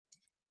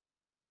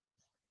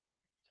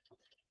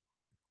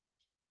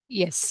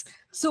Yes.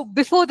 So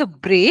before the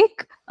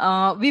break,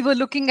 we were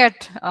looking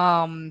at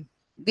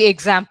the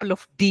example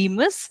of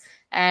Demas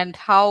and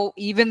how,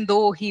 even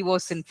though he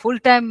was in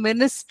full-time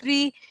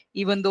ministry,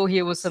 even though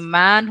he was a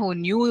man who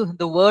knew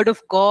the word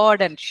of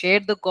God and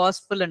shared the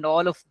gospel and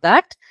all of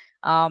that,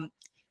 um,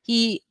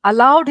 he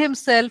allowed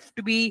himself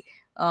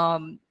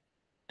um,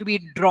 to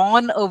be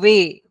drawn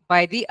away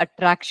by the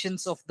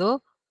attractions of the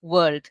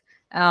world.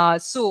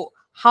 So,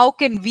 how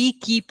can we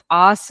keep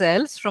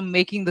ourselves from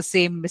making the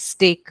same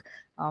mistake?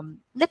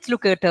 Let's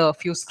look at a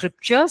few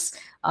scriptures.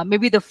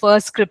 Maybe the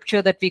first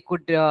scripture that we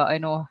could,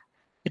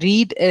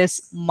 read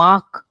is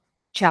Mark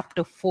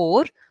chapter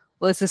 4,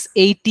 verses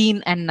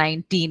 18 and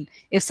 19.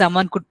 If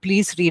someone could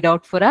please read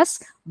out for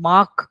us,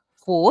 Mark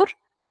 4,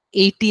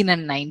 18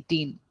 and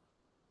 19.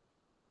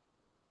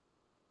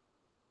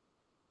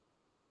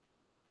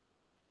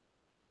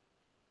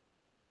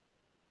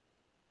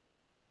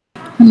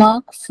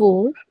 Mark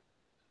 4,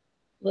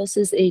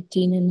 verses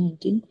 18 and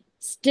 19.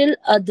 Still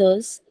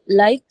others,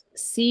 like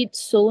seed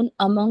sown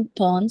among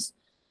thorns,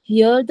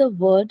 hear the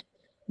word,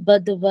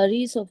 but the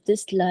worries of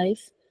this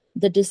life,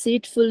 the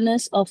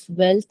deceitfulness of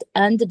wealth,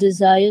 and the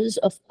desires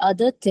of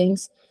other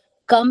things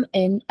come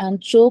in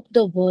and choke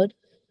the word,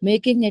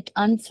 making it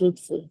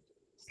unfruitful.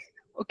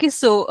 Okay,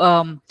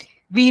 so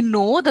we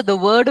know that the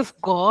word of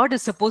God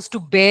is supposed to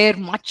bear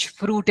much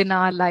fruit in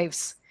our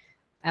lives.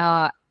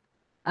 Uh,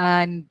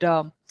 and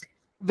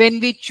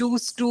when we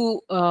choose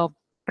to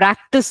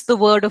practice the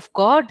word of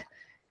God,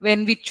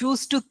 when we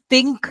choose to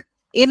think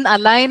in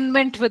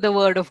alignment with the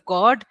word of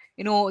God,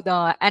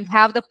 and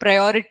have the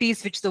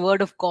priorities which the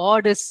word of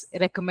God is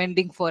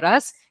recommending for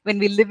us, when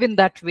we live in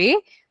that way,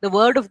 the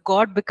word of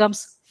God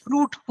becomes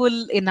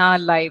fruitful in our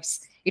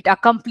lives. It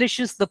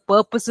accomplishes the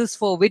purposes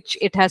for which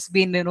it has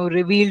been,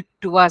 revealed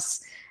to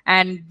us,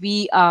 and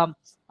we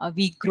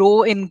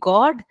grow in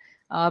God.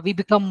 We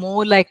become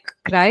more like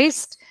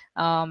Christ,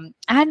 and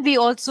we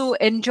also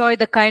enjoy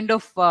the kind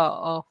of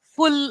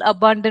full,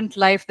 abundant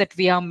life that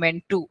we are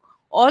meant to.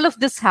 All of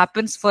this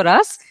happens for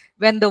us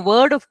when the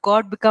word of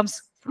God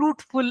becomes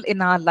fruitful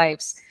in our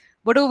lives.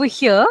 But over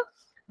here,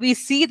 we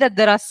see that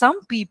there are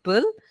some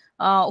people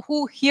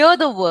who hear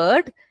the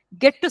word,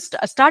 get to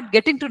start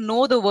getting to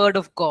know the word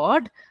of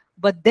God,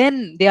 but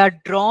then they are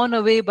drawn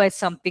away by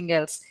something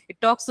else. It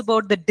talks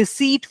about the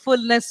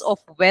deceitfulness of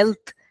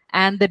wealth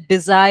and the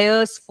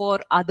desires for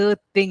other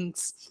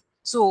things.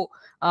 So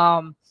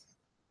um,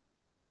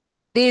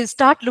 they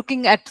start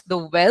looking at the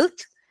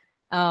wealth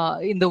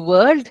in the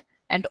world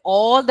and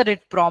all that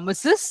it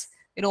promises.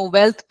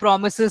 Wealth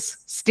promises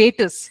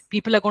status.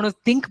 People are going to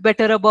think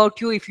better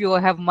about you if you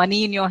have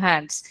money in your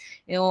hands.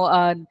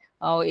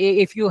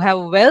 If you have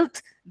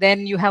wealth,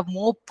 then you have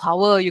more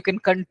power. You can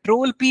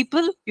control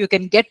people. You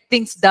can get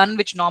things done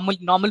which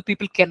normal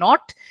people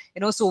cannot.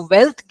 So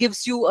wealth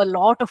gives you a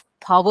lot of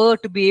power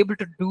to be able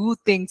to do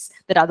things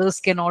that others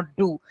cannot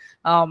do.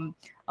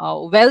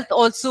 Wealth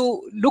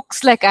also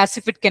looks like as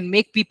if it can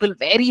make people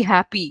very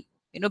happy,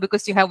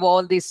 because you have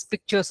all these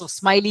pictures of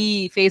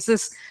smiley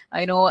faces,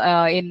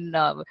 in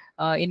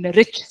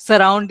rich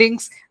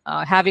surroundings,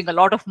 having a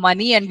lot of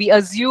money, and we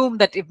assume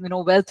that if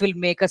wealth will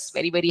make us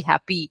very, very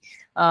happy.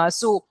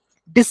 So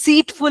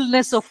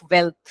deceitfulness of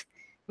wealth.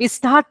 We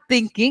start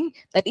thinking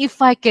that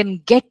if I can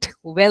get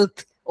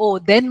wealth, oh,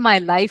 then my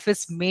life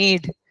is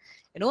made.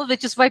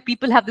 Which is why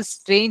people have this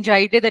strange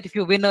idea that if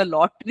you win a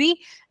lottery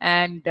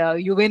and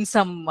you win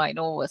some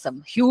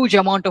huge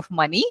amount of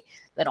money,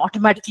 then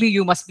automatically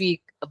you must be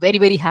a very,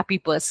 very happy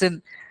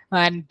person.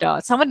 And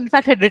someone, in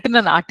fact, had written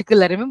an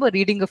article. I remember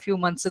reading a few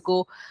months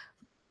ago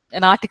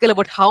an article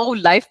about how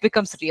life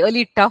becomes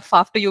really tough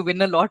after you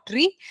win a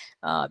lottery,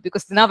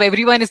 because now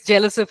everyone is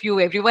jealous of you,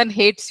 everyone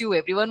hates you,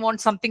 everyone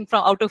wants something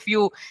from out of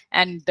you,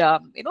 and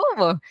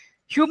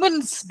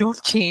humans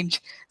don't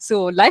change.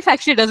 So life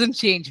actually doesn't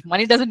change.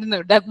 Money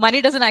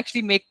doesn't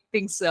actually make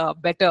things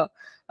better.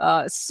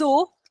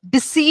 So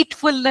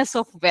deceitfulness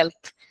of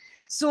wealth.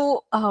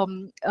 So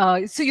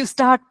you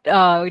start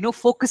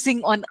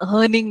focusing on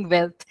earning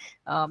wealth,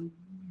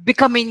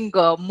 becoming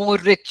more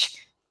rich,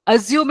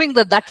 assuming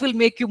that that will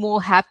make you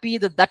more happy,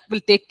 that that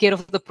will take care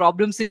of the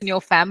problems in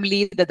your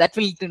family, that that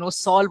will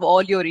solve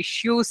all your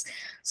issues.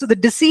 So the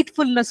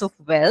deceitfulness of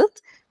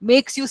wealth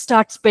makes you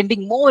start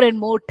spending more and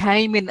more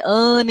time in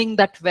earning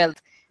that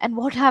wealth. And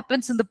what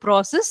happens in the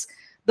process?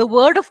 The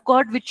word of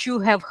God which you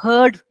have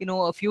heard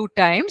a few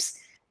times,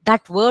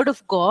 that word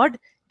of God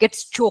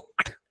gets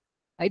choked.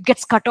 It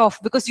gets cut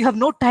off because you have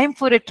no time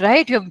for it,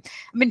 right?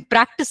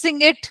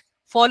 Practicing it,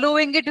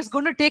 following it is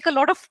going to take a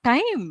lot of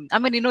time.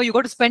 You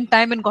got to spend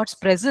time in God's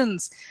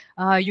presence.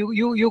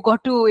 You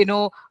got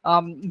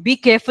to be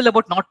careful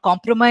about not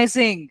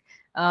compromising.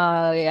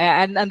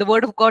 And the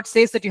word of God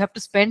says that you have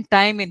to spend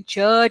time in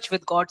church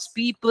with God's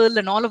people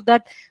and all of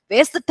that.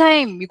 Where's the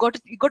time? You got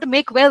to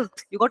make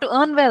wealth. You got to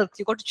earn wealth.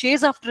 You got to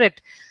chase after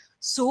it.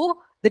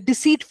 So the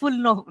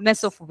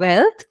deceitfulness of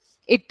wealth,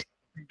 it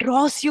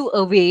draws you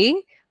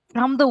away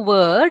from the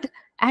word,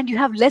 and you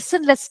have less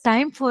and less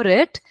time for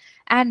it,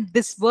 and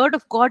this word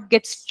of God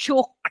gets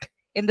choked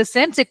in the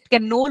sense it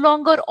can no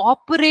longer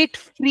operate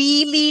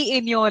freely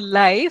in your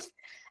life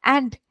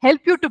and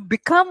help you to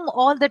become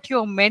all that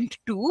you're meant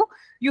to.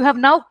 You have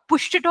now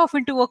pushed it off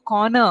into a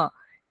corner.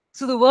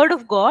 So the word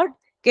of God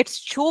gets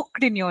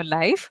choked in your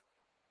life,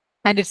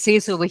 and it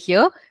says over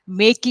here,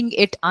 making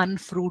it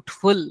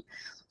unfruitful.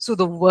 So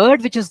the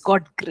word which has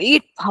got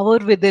great power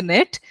within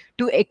it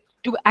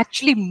to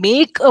actually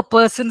make a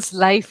person's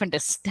life and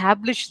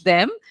establish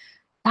them,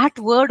 that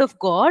word of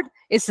God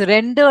is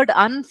rendered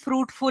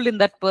unfruitful in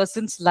that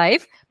person's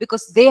life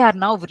because they are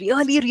now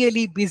really,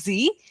 really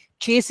busy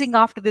chasing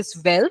after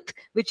this wealth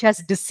which has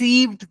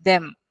deceived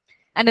them.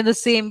 And in the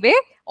same way,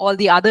 all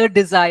the other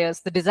desires,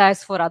 the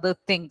desires for other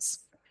things.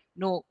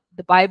 No,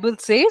 the Bible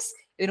says,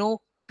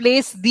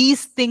 place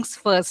these things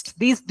first,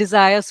 these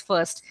desires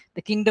first,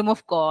 the kingdom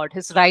of God,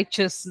 his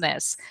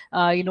righteousness,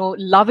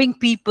 loving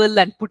people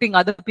and putting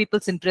other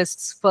people's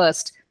interests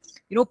first.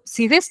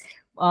 See this?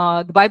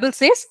 The Bible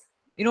says,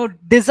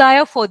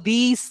 desire for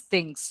these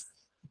things.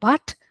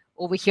 But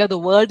over here, the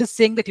world is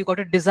saying that you got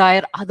to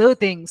desire other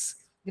things,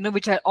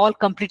 which are all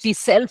completely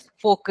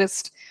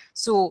self-focused.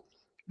 So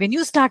when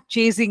you start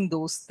chasing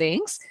those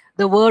things,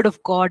 the word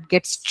of God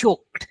gets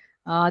choked.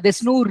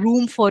 There's no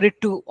room for it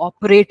to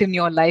operate in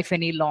your life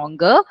any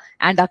longer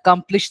and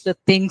accomplish the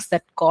things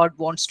that God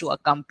wants to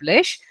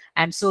accomplish.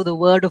 And so the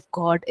word of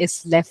God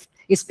is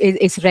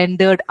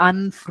rendered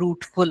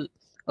unfruitful.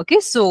 Okay,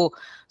 so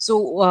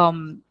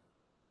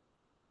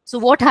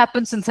what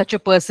happens in such a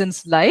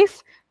person's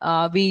life?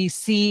 We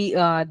see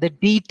the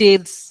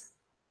details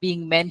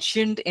being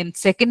mentioned in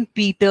 2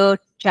 Peter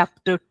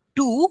chapter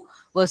 2,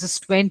 verses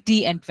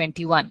 20 and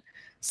 21.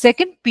 2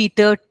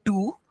 Peter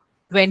 2,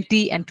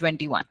 20 and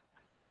 21.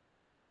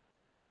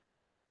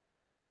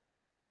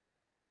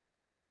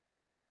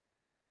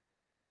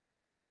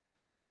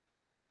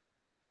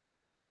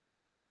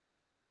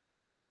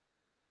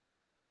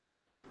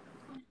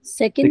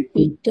 Second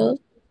Peter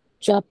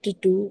chapter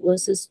 2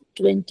 verses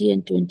 20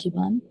 and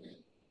 21.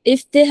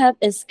 If they have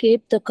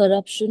escaped the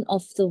corruption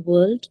of the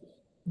world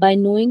by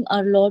knowing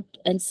our Lord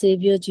and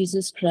Savior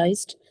Jesus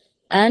Christ,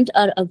 and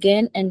are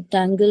again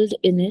entangled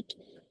in it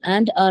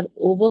and are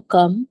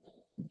overcome,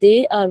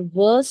 they are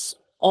worse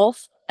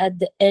off at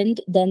the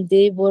end than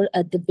they were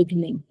at the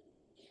beginning.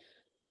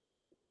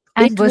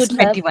 And It verse would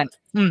have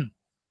 21.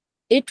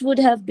 it would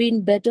have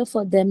been better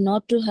for them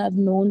not to have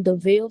known the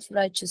way of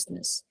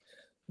righteousness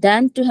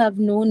than to have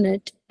known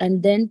it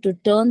and then to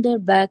turn their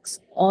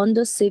backs on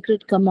the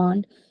sacred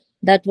command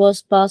that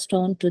was passed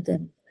on to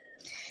them.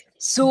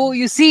 So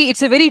you see,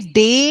 it's a very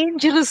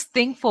dangerous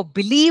thing for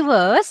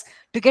believers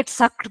to get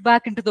sucked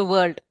back into the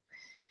world.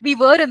 We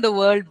were in the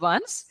world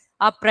once.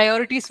 Our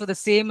priorities were the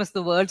same as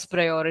the world's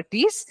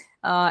priorities.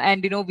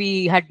 And,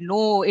 we had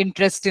no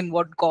interest in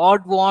what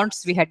God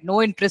wants. We had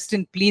no interest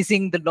in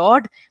pleasing the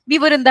Lord. We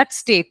were in that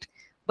state.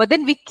 But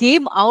then we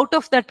came out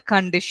of that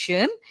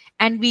condition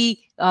and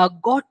we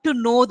got to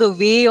know the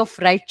way of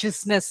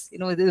righteousness.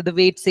 The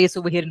way it says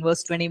over here in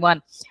verse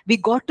 21. We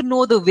got to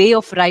know the way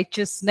of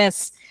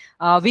righteousness.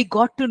 We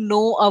got to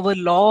know our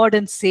Lord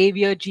and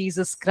Savior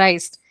Jesus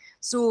Christ.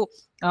 So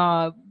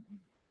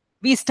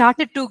we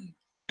started to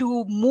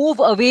move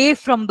away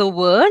from the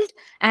world,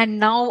 and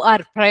now our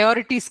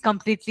priorities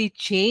completely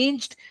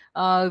changed.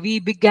 We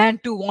began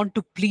to want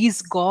to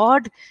please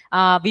God.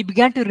 We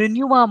began to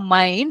renew our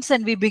minds,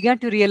 and we began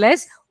to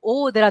realize,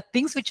 oh, there are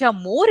things which are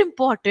more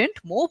important,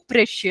 more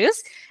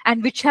precious,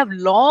 and which have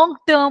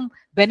long-term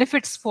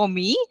benefits for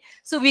me.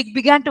 So we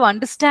began to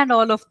understand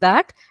all of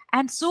that.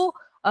 And so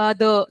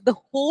the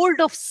hold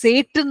of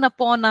Satan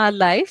upon our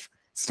life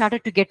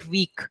started to get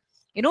weak.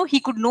 He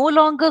could no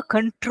longer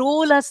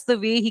control us the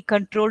way he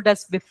controlled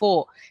us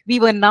before. We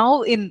were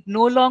now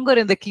no longer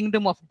in the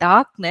kingdom of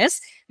darkness.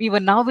 We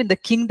were now in the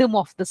kingdom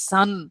of the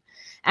Son.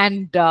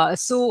 And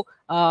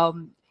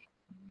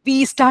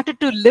we started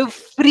to live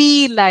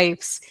free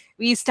lives.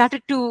 We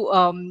started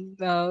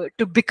to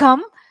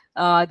become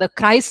the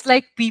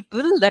Christ-like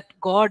people that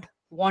God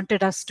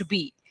wanted us to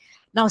be.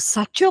 Now,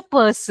 such a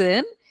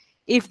person,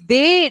 if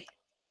they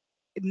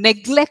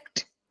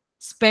neglect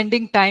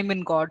spending time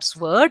in God's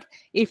word,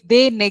 if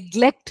they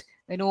neglect,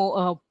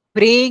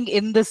 praying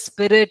in the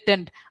Spirit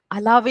and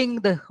allowing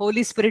the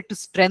Holy Spirit to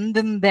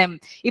strengthen them,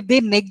 if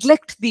they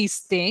neglect these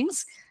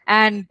things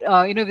and,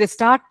 they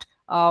start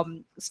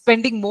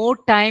spending more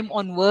time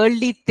on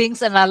worldly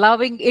things and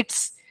allowing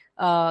its,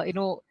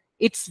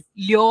 its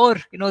lure,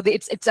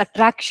 its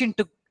attraction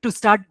to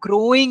start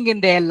growing in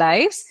their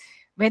lives,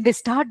 when they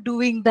start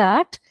doing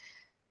that,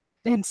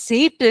 then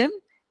Satan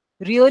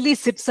really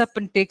sits up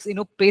and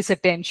pays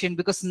attention,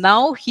 because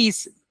now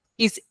he's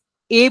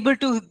able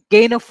to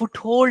gain a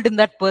foothold in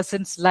that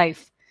person's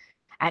life.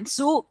 And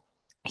so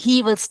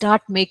he will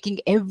start making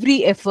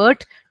every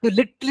effort to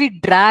literally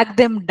drag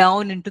them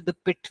down into the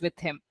pit with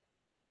him.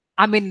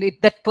 I mean,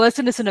 that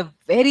person is in a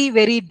very,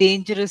 very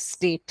dangerous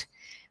state,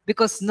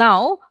 because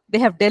now they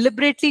have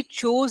deliberately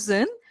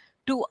chosen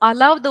to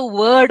allow the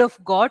word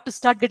of God to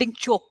start getting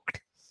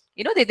choked.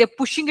 They're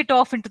pushing it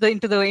off into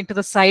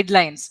the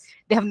sidelines.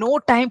 They have no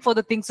time for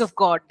the things of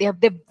God. They're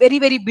very,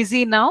 very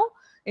busy now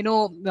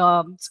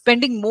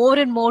spending more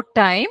and more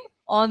time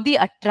on the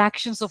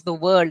attractions of the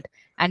world.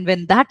 And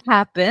when that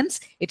happens,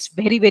 it's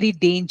very, very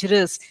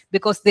dangerous,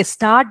 because they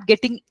start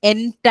getting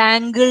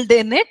entangled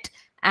in it.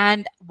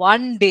 And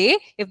one day,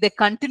 if they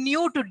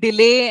continue to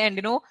delay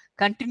and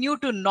continue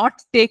to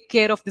not take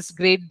care of this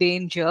great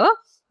danger,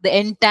 the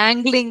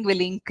entangling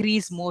will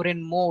increase more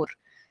and more.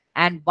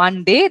 And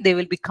one day they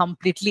will be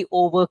completely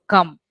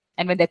overcome.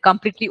 And when they're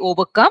completely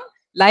overcome,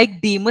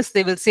 like Demas,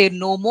 they will say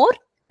no more.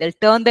 They'll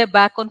turn their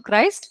back on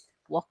Christ,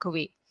 walk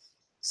away.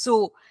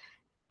 So,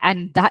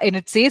 and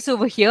it says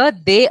over here,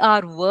 they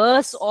are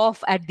worse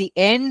off at the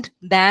end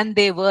than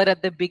they were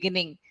at the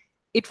beginning.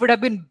 It would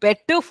have been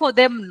better for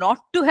them not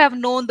to have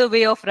known the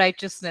way of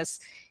righteousness.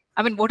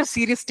 I mean, what a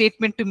serious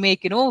statement to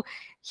make.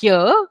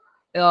 Here,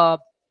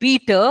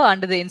 Peter,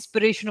 under the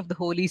inspiration of the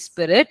Holy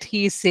Spirit,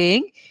 he is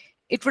saying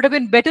it would have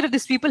been better if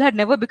these people had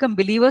never become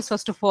believers,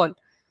 first of all,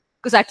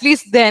 because at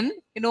least then,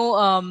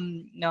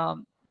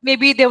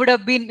 maybe they would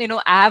have been,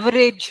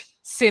 average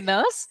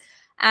sinners,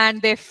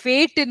 and their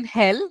fate in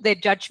hell, their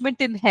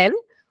judgment in hell,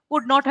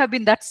 would not have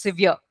been that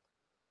severe.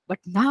 But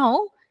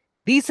now,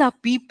 these are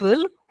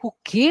people who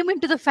came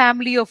into the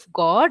family of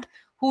God,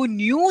 who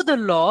knew the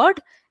Lord,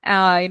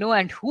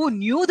 and who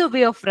knew the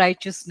way of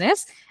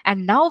righteousness.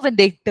 And now, when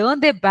they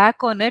turn their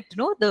back on it,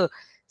 the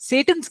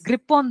Satan's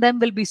grip on them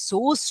will be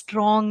so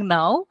strong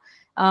now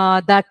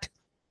that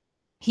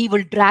he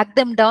will drag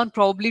them down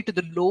probably to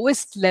the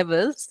lowest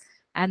levels.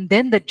 And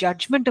then the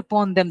judgment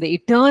upon them, the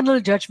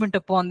eternal judgment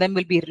upon them,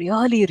 will be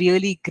really,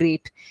 really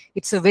great.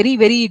 It's a very,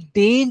 very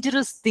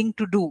dangerous thing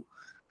to do.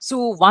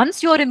 So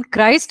once you're in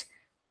Christ,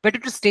 better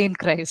to stay in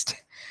Christ.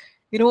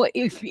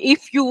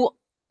 If you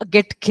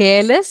get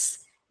careless,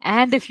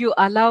 and if you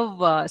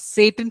allow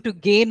Satan to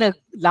gain a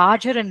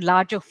larger and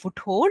larger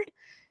foothold,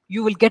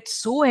 you will get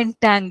so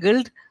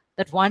entangled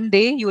that one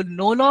day you will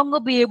no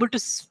longer be able to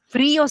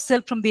free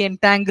yourself from the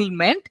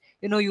entanglement.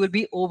 You will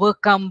be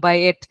overcome by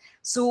it.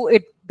 So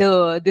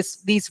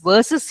these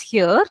verses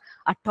here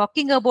are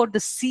talking about the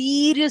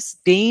serious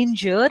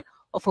danger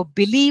of a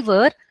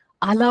believer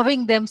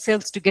allowing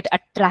themselves to get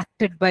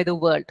attracted by the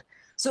world.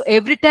 So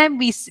every time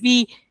we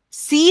see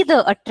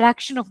the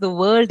attraction of the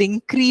world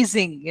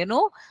increasing,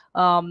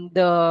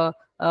 the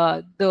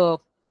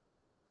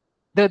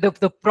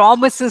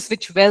promises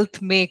which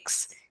wealth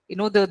makes,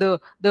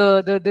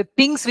 the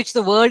things which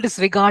the world is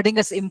regarding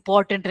as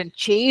important and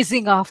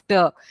chasing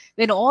after,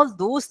 when all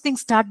those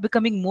things start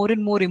becoming more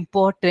and more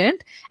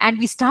important, and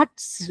we start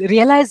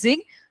realizing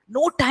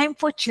no time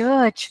for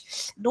church,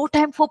 no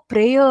time for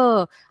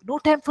prayer, no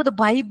time for the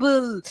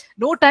Bible,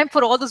 no time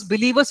for all those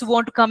believers who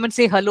want to come and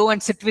say hello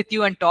and sit with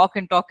you and talk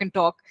and talk and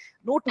talk,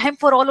 no time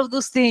for all of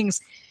those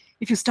things.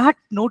 If you start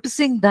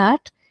noticing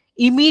that,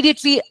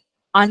 immediately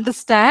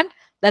understand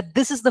that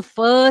this is the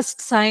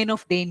first sign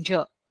of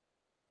danger.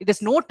 If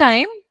there's no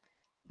time,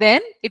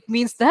 then it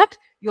means that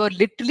you're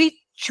literally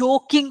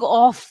choking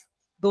off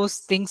those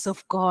things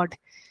of God.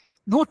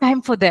 No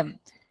time for them.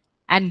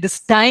 And this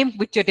time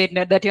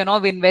that you're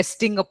now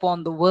investing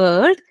upon the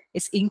world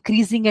is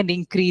increasing and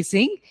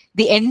increasing.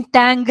 The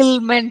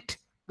entanglement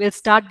will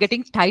start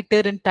getting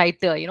tighter and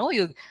tighter.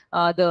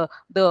 The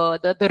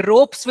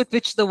ropes with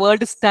which the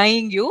world is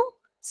tying you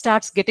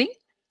starts getting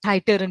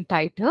tighter and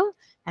tighter.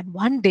 And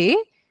one day,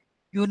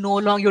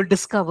 you'll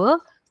discover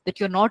that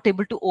you're not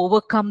able to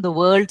overcome the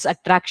world's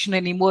attraction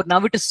anymore. Now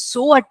it is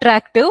so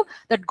attractive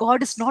that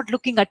God is not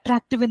looking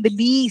attractive in the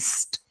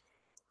least.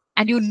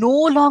 And you no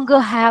longer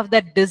have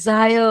that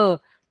desire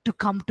to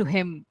come to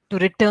him, to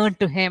return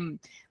to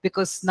him,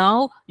 because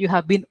now you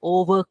have been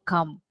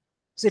overcome.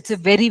 So it's a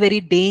very,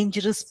 very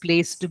dangerous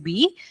place to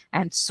be.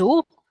 And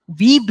so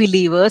we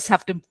believers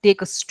have to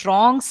take a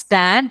strong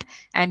stand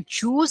and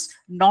choose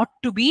not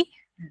to be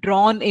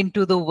drawn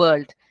into the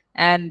world.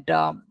 And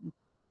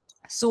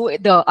so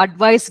the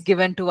advice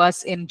given to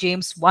us in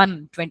James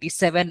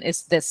 1:27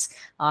 is this.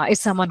 If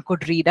someone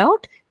could read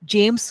out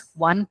James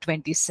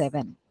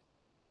 1:27.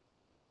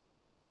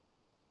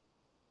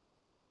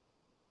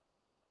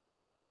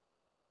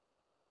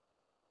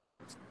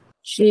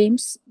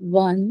 James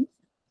 1,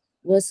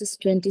 verses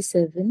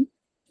 27.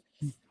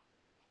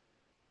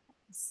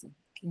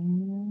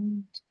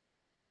 Second.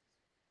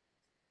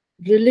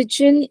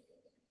 Religion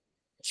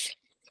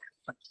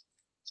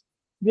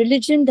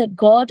that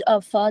God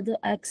our Father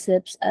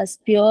accepts as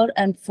pure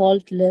and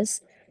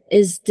faultless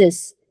is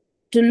this: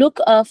 to look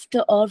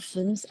after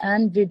orphans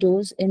and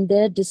widows in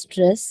their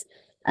distress,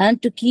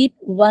 and to keep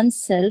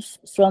oneself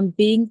from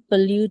being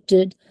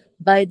polluted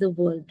by the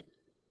world.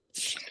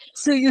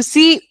 So you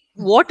see,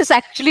 what is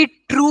actually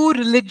true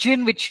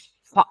religion, which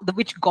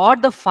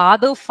God the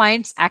Father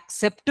finds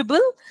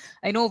acceptable,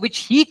 which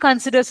he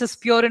considers as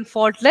pure and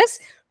faultless.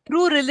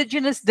 True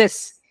religion is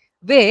this,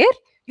 where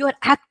you are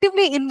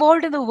actively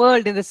involved in the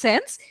world, in the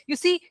sense,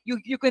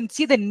 you can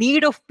see the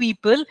need of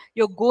people,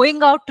 you're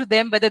going out to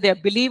them, whether they're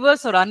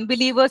believers or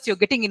unbelievers, you're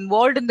getting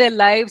involved in their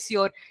lives,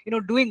 you're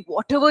doing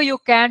whatever you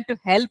can to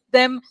help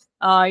them,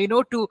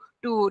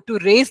 to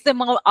raise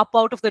them up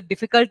out of the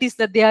difficulties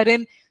that they are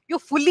in. You're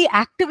fully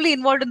actively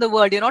involved in the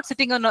world. You're not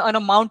sitting on a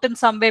mountain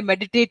somewhere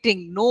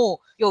meditating. No,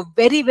 you're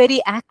very,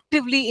 very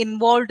actively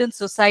involved in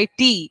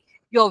society.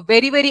 You're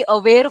very, very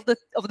aware of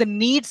the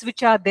needs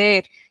which are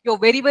there. You're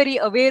very, very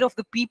aware of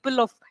the people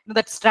of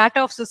that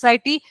strata of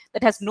society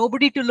that has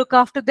nobody to look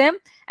after them,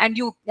 and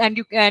you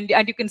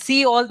can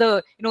see all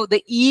the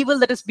the evil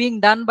that is being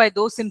done by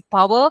those in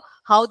power,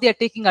 how they are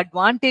taking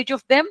advantage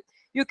of them.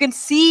 You can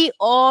see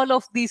all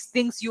of these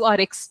things. You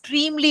are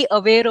extremely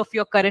aware of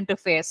your current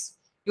affairs.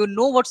 You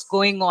know what's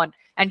going on,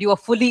 and you are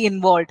fully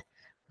involved.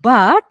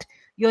 But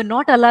you're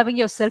not allowing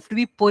yourself to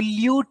be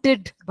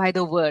polluted by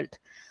the world.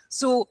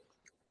 So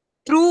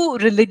true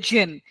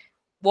religion,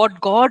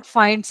 what God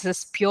finds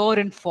as pure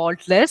and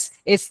faultless,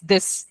 is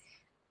this: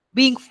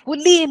 being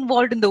fully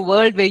involved in the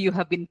world where you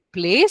have been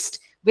placed,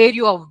 where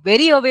you are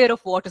very aware of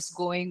what is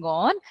going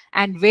on,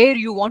 and where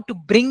you want to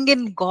bring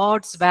in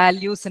God's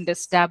values and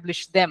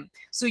establish them.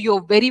 So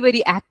you're very,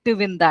 very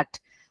active in that.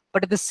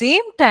 But at the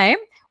same time,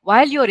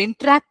 while you're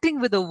interacting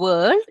with the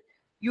world,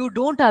 you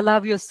don't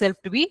allow yourself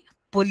to be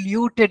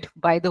polluted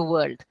by the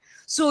world.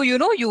 So you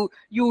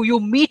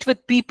meet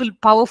with people,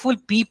 powerful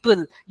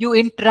people, you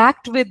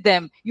interact with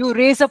them, you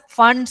raise up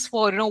funds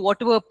for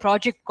whatever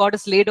project God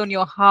has laid on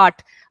your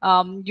heart.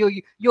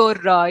 You're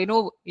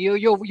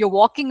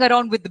walking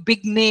around with the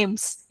big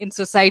names in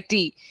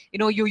society.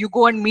 You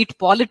go and meet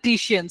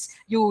politicians.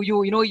 You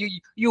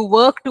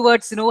work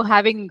towards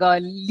having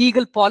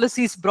legal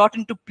policies brought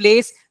into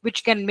place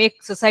which can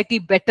make society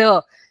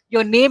better.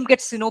 Your name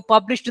gets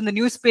published in the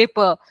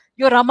newspaper.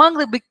 You're among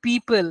the big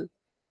people,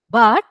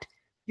 but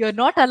you're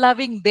not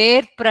allowing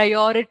their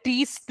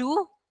priorities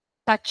to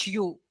touch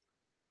you.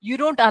 You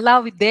don't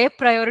allow their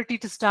priority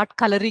to start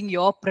coloring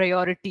your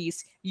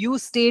priorities. You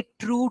stay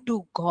true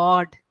to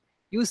God.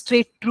 You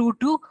stay true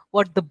to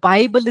what the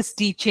Bible is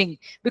teaching,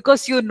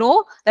 because you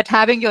know that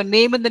having your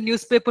name in the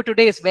newspaper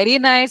today is very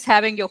nice.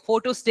 Having your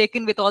photos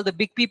taken with all the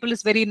big people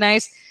is very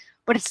nice,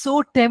 but it's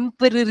so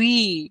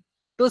temporary.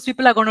 Those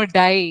people are going to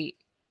die,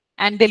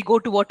 and they'll go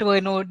to whatever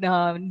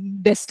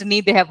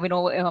destiny they have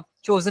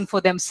chosen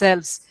for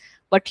themselves.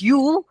 But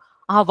you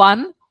are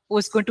one who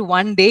is going to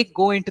one day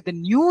go into the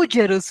new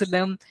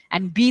Jerusalem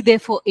and be there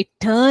for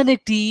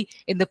eternity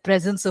in the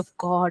presence of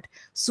God.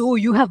 So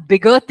you have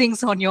bigger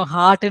things on your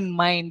heart and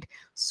mind.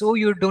 So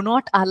you do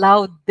not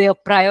allow the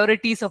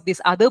priorities of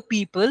these other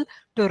people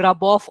to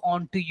rub off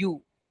onto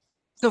you.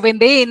 So when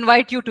they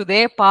invite you to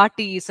their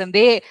parties and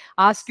they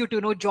ask you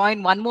to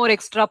join one more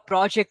extra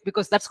project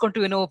because that's going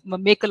to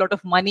make a lot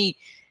of money,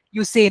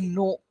 you say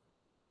no,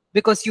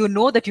 because you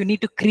know that you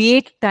need to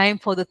create time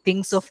for the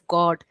things of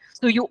God.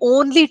 So you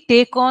only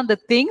take on the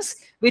things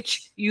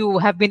which you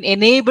have been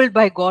enabled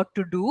by God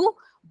to do,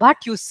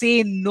 but you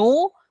say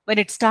no when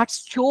it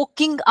starts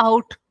choking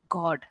out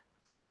God.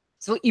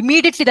 So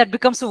immediately that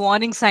becomes a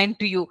warning sign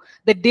to you.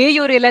 The day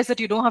you realize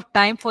that you don't have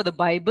time for the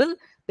Bible,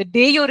 the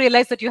day you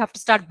realize that you have to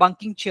start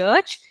bunking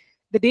church,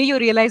 the day you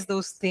realize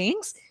those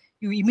things,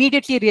 you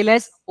immediately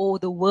realize, oh,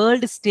 the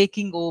world is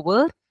taking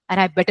over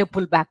and I better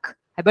pull back.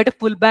 I better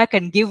pull back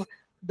and give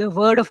the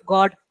word of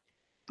God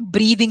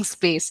breathing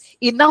space,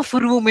 enough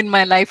room in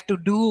my life to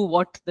do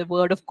what the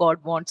word of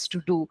God wants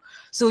to do.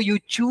 So you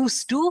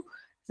choose to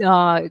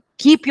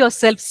keep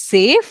yourself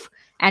safe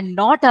and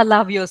not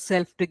allow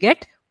yourself to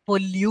get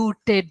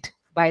polluted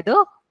by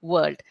the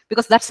world,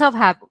 because that's how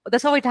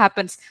it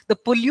happens. The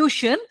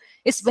pollution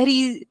is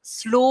very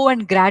slow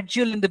and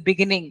gradual in the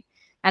beginning,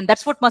 and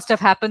that's what must have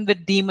happened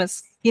with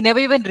Demas. He never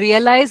even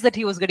realized that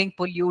he was getting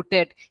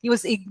polluted. He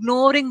was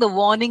ignoring the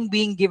warning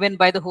being given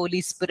by the Holy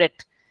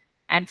Spirit.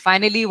 And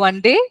finally, one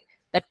day,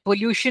 that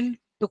pollution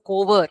took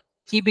over.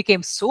 He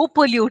became so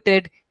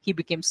polluted, he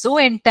became so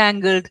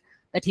entangled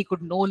that he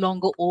could no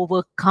longer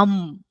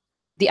overcome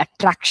the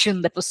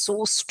attraction that was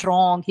so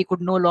strong. He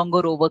could no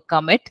longer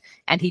overcome it,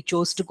 and he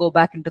chose to go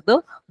back into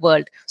the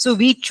world. So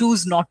we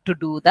choose not to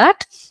do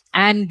that,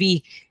 and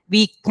we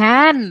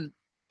can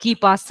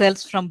keep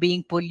ourselves from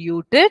being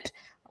polluted.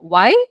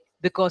 Why?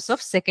 Because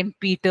of 2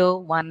 Peter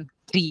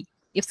 1:3.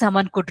 If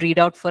someone could read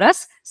out for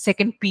us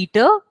 2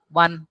 Peter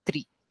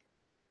 1:3.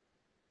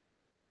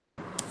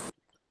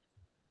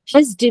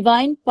 His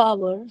divine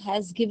power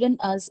has given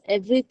us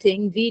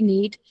everything we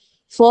need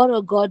for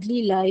a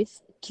godly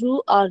life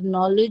through our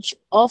knowledge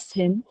of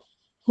Him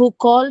who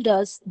called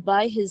us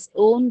by His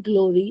own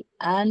glory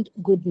and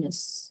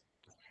goodness.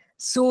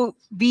 So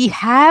we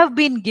have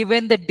been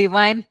given the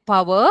divine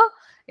power,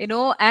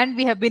 and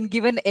we have been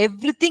given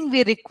everything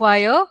we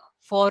require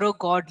for a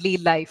godly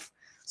life.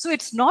 So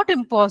it's not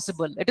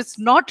impossible. It is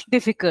not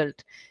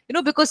difficult,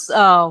 because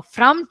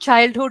from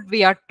childhood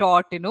we are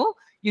taught,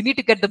 you need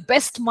to get the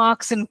best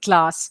marks in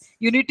class.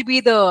 You need to be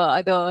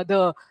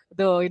the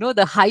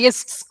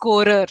highest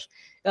scorer.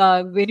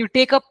 When you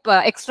take up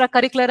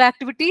extracurricular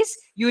activities,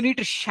 you need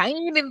to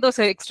shine in those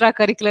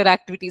extracurricular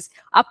activities.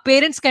 Our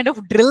parents kind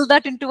of drill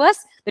that into us,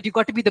 that you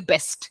got to be the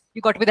best,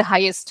 you got to be the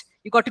highest,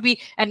 You got to be,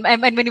 and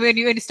when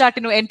you start,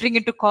 entering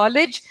into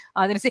college,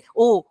 then you say,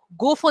 oh,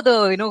 go for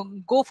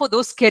go for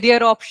those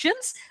career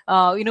options,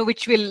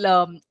 which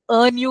will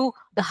earn you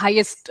the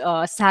highest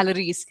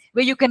salaries,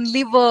 where you can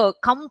live a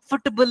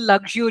comfortable,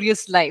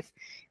 luxurious life.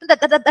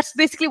 That's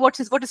basically what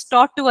is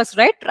taught to us,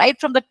 right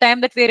from the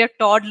time that we're a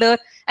toddler,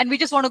 and we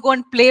just want to go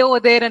and play over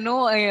there, in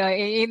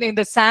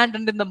the sand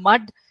and in the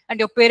mud, and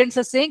your parents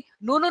are saying,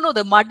 no, no, no,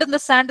 the mud and the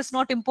sand is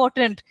not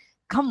important.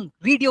 Come,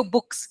 read your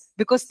books,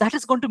 because that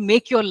is going to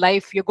make your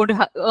life. You're going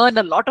to earn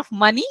a lot of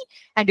money,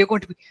 and you're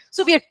going to be.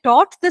 So we are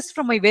taught this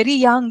from a very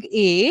young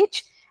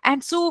age,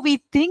 and so we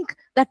think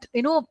that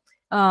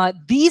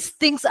these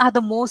things are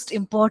the most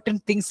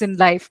important things in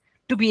life,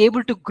 to be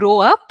able to grow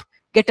up,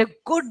 get a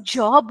good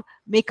job,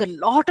 make a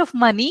lot of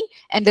money,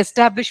 and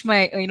establish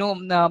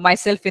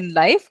myself in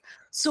life.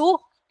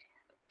 So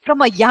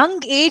from a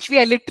young age, we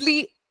are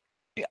literally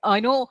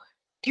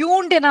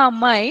tuned in our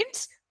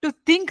minds to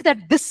think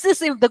that this is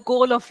the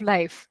goal of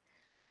life.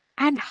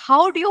 And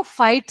how do you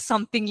fight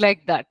something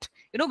like that?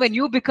 When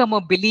you become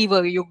a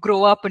believer, you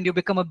grow up and you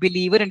become a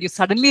believer, and you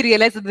suddenly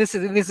realize that this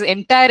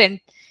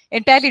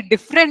entirely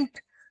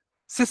different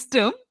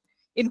system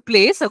in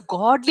place, a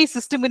godly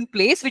system in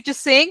place, which is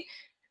saying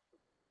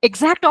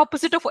exact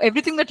opposite of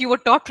everything that you were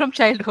taught from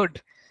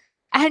childhood.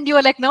 And you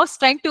are like now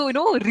trying to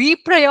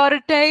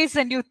reprioritize,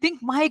 and you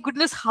think, my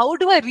goodness, how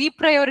do I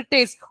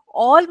reprioritize?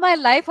 All my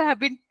life I have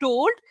been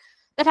told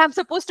that I'm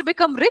supposed to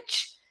become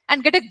rich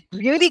and get a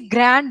really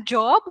grand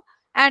job,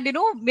 and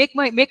make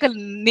a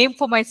name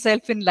for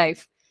myself in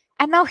life.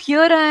 And now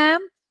here I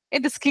am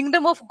in this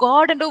kingdom of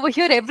God, and over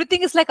here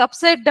everything is like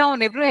upside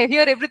down.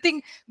 Here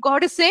everything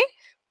God is saying,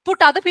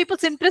 put other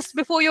people's interests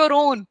before your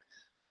own.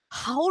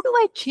 How do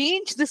I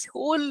change this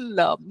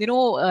whole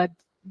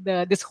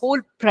this whole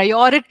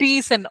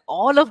priorities and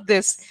all of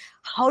this?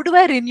 How do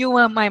I renew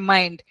my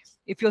mind?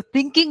 If you're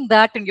thinking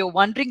that and you're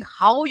wondering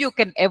how you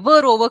can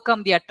ever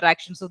overcome the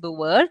attractions of the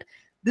world,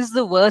 this is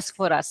the verse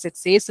for us. It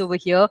says over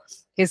here,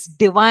 his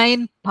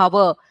divine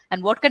power.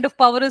 And what kind of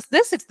power is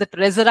this? It's the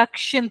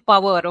resurrection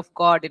power of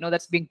God,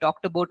 that's being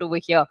talked about over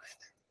here.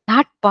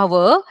 That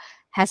power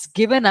has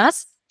given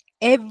us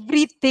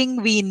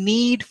everything we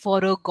need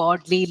for a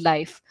godly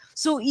life.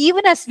 So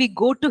even as we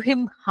go to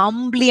him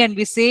humbly and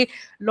we say,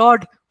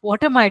 Lord,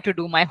 what am I to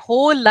do? My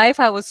whole life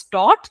I was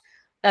taught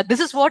that this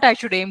is what I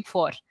should aim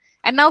for.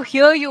 And now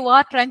here you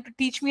are trying to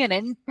teach me an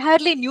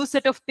entirely new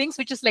set of things,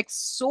 which is like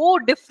so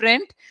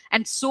different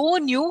and so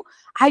new.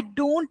 I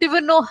don't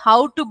even know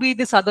how to be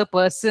this other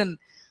person.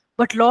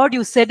 But Lord,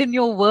 you said in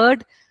your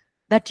word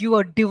that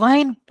your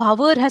divine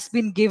power has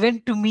been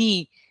given to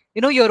me.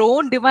 Your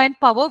own divine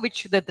power,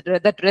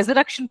 that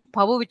resurrection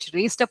power which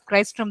raised up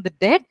Christ from the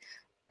dead,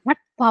 that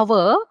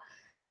power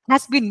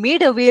has been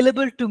made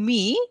available to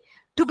me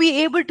to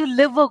be able to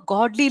live a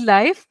godly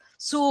life.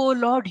 So,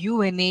 Lord,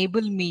 you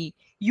enable me.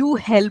 You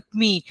help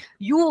me.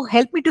 You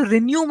help me to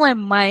renew my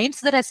mind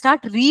so that I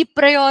start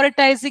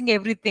reprioritizing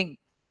everything.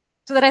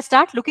 So that I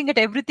start looking at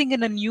everything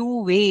in a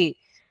new way.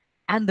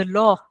 And the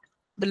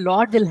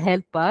Lord will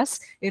help us,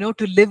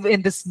 to live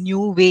in this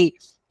new way.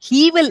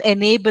 He will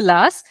enable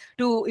us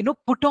to,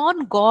 put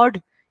on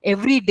God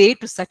every day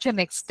to such an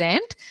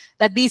extent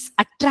that these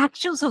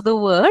attractions of the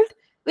world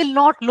will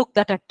not look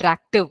that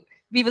attractive.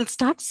 We will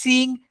start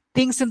seeing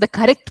things in the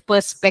correct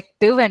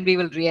perspective, and we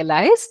will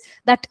realize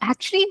that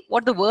actually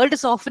what the world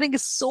is offering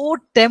is so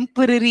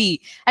temporary,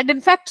 and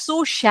in fact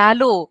so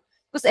shallow,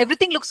 because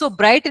everything looks so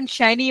bright and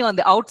shiny on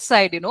the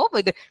outside,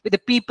 with the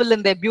people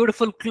in their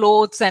beautiful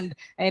clothes and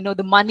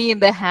the money in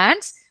their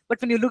hands. But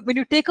when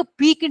you take a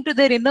peek into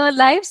their inner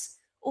lives,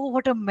 oh,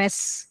 what a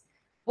mess.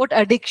 What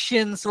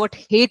addictions, what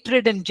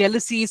hatred and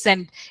jealousies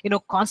and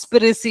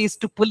conspiracies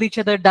to pull each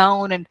other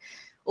down, and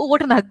oh,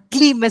 what an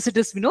ugly mess it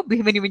is,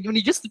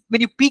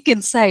 when you peek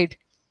inside.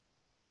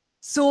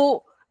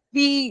 So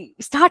we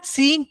start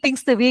seeing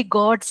things the way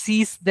God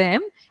sees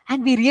them,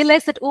 and we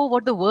realize that, oh,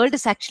 what the world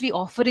is actually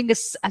offering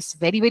is as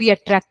very, very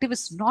attractive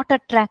is not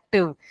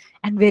attractive.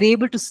 And we're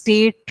able to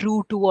stay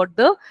true to what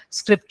the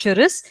scripture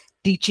is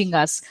teaching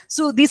us.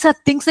 So these are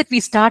things that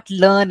we start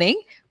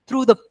learning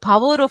through the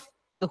power of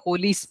the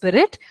Holy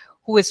Spirit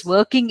who is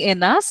working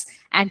in us,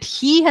 and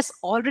he has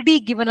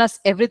already given us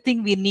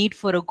everything we need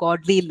for a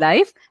godly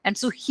life. And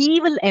so he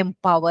will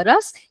empower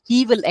us,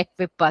 he will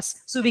equip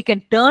us, so we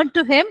can turn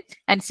to him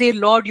and say,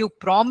 Lord, you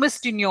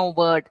promised in your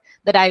word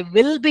that I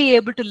will be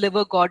able to live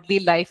a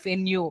godly life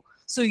in you.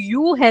 So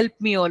you help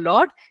me, oh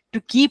Lord, to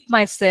keep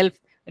myself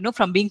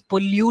from being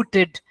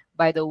polluted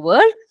by the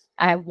world.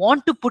 I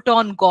want to put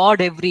on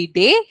God every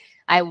day.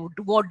 I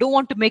don't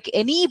want to make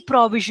any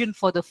provision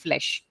for the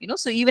flesh.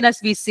 So even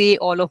as we say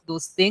all of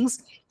those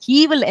things,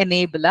 he will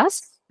enable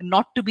us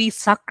not to be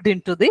sucked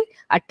into the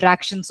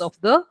attractions of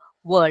the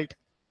world.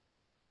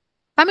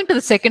 Coming to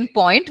the second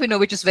point,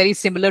 which is very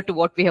similar to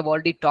what we have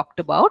already talked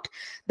about,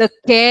 the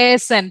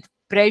cares and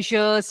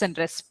pressures and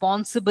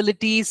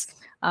responsibilities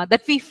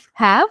that we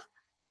have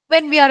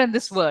when we are in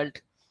this world,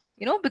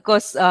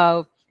 because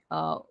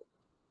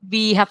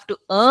we have to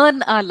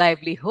earn our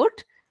livelihood,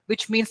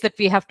 which means that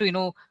we have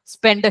to,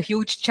 spend a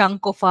huge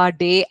chunk of our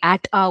day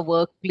at our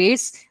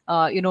workplace,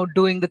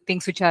 doing the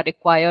things which are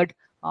required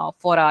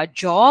for our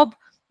job.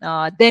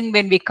 Then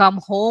when we come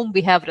home,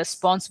 we have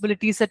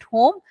responsibilities at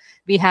home.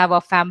 We have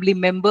our family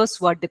members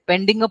who are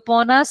depending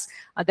upon us.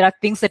 There are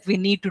things that we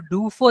need to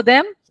do for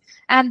them.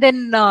 And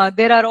then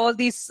there are all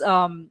these,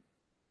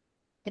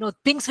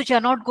 things which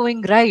are not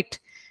going right,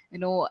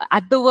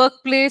 at the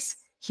workplace,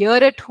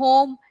 here at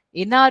home,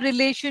 in our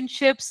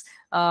relationships,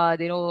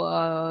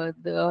 the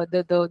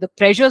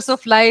pressures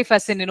of life,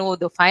 as in,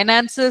 the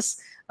finances,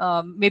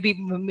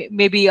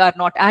 maybe are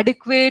not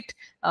adequate.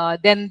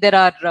 Then there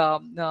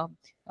are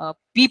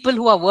people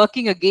who are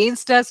working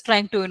against us,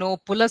 trying to,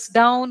 pull us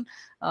down,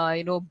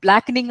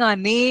 blackening our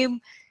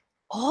name.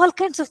 All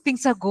kinds of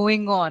things are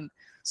going on.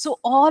 So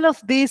all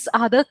of these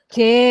are the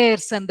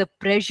cares and the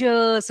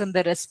pressures and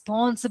the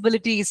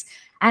responsibilities,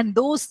 and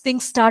those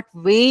things start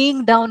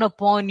weighing down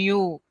upon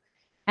you.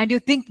 And you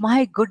think,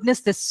 my goodness,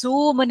 there's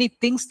so many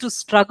things to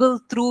struggle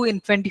through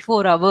in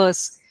 24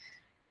 hours.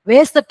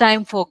 Where's the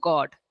time for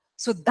God?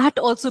 So that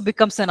also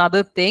becomes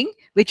another thing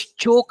which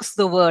chokes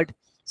the word.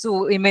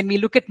 So when we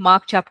look at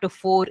Mark chapter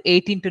 4,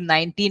 18 to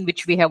 19,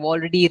 which we have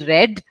already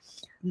read,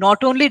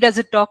 not only does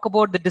it talk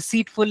about the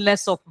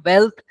deceitfulness of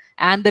wealth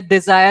and the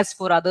desires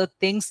for other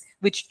things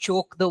which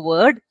choke the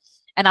word,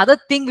 another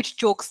thing which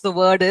chokes the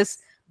word is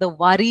the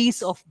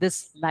worries of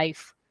this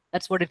life.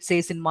 That's what it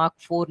says in Mark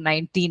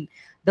 4:19.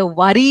 The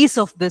worries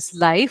of this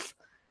life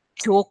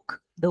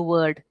choke the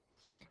word.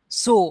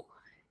 So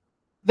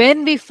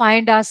when we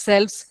find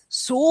ourselves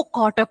so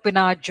caught up in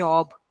our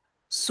job,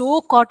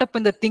 so caught up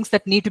in the things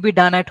that need to be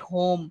done at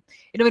home,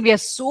 when we are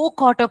so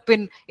caught up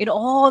in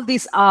all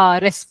these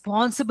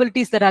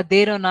responsibilities that are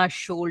there on our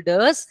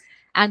shoulders,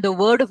 and the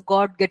word of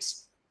God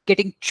starts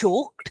getting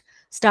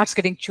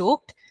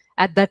choked,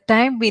 at that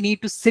time we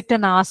need to sit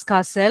and ask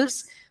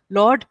ourselves,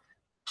 Lord,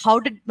 how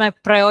did my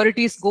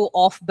priorities go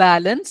off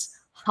balance?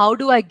 How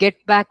do I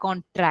get back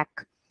on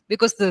track?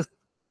 Because the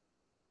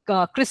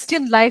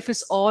Christian life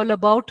is all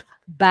about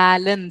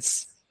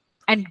balance.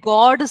 And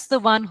God is the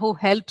one who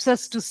helps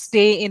us to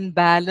stay in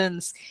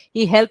balance.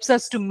 He helps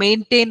us to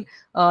maintain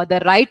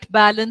the right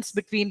balance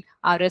between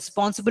our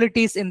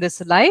responsibilities in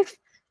this life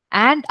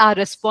and our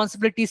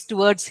responsibilities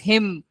towards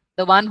Him,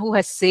 the one who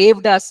has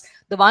saved us,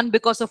 the one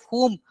because of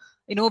whom,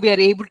 we are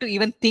able to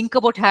even think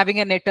about having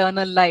an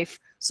eternal life.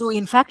 So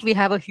in fact, we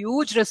have a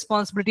huge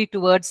responsibility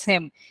towards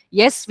Him.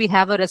 Yes, we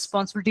have a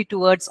responsibility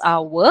towards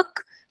our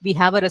work. We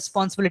have a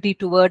responsibility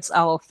towards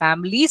our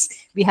families.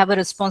 We have a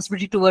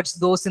responsibility towards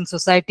those in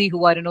society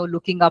who are,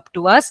 looking up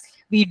to us.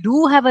 We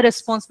do have a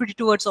responsibility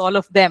towards all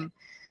of them.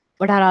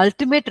 But our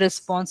ultimate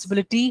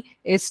responsibility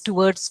is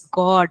towards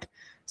God.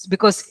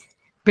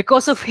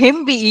 Because of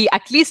Him, we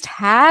at least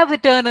have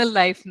eternal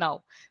life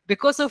now.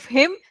 Because of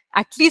Him,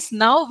 at least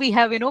now we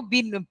have,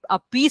 been, a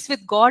peace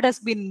with God has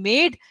been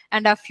made,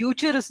 and our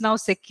future is now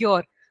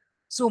secure.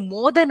 So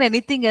more than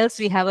anything else,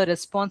 we have a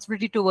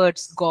responsibility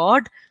towards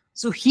God.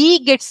 So He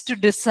gets to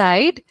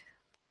decide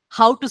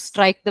how to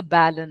strike the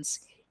balance.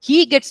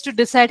 He gets to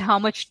decide how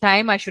much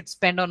time I should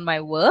spend on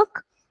my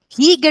work.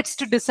 He gets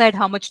to decide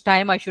how much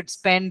time I should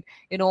spend,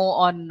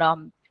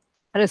 on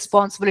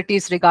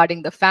responsibilities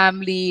regarding the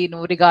family,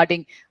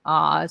 regarding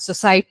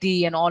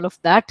society and all of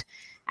that.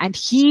 And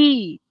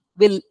He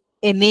will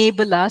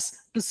enable us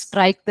to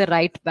strike the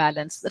right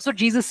balance. That's what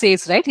Jesus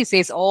says, right? He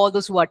says, all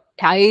those who are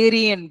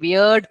tiring and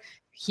weird,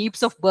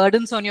 heaps of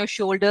burdens on your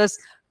shoulders,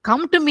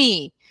 come to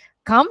me.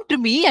 Come to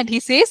me, and He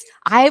says,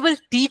 I will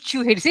teach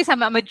you. He says,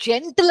 I'm a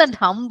gentle and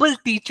humble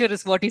teacher,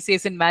 is what He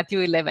says in Matthew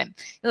 11.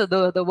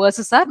 The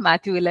verses are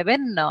Matthew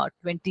 11,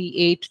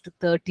 28 to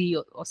 30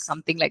 or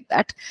something like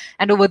that.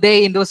 And over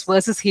there in those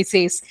verses, He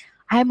says,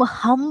 I am a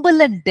humble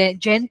and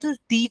gentle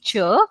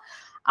teacher.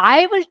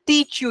 I will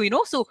teach you,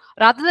 So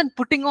rather than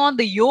putting on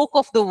the yoke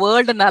of the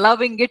world and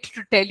allowing it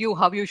to tell you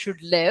how you should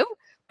live,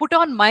 put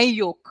on my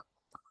yoke.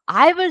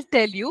 I will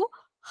tell you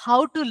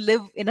how to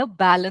live in a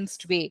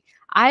balanced way.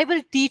 I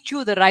will teach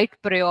you the right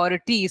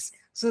priorities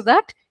so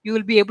that you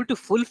will be able to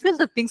fulfill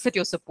the things that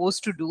you're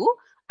supposed to do.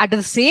 At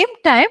the same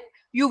time,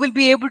 you will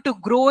be able to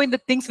grow in the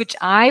things which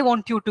I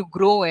want you to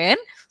grow in,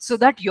 so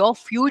that your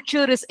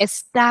future is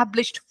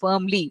established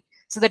firmly,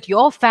 so that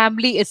your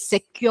family is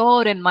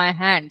secure in my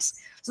hands.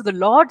 So the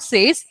Lord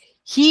says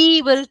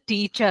He will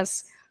teach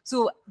us.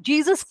 So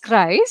Jesus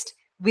Christ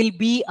will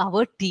be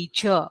our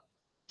teacher.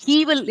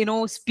 He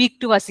will,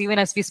 speak to us even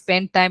as we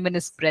spend time in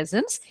His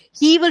presence.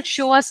 He will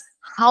show us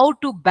how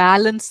to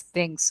balance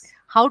things,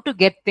 how to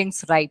get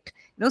things right.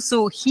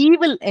 So He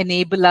will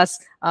enable us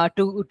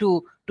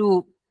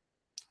to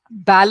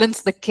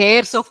balance the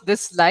cares of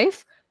this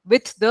life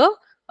with the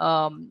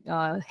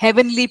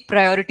heavenly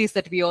priorities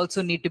that we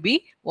also need to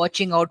be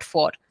watching out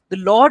for. The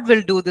Lord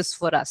will do this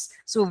for us.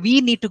 So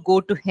we need to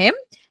go to Him,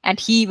 and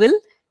He will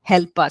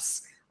help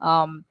us.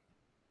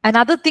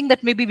 Another thing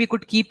that maybe we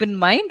could keep in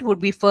mind would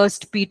be 1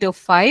 Peter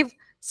 5,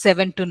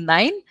 7 to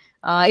 9.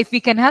 If we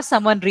can have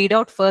someone read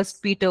out 1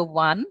 Peter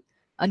 1,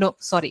 1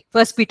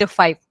 Peter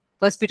 5,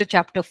 1 Peter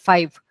chapter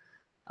 5,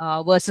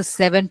 verses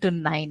 7 to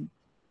 9.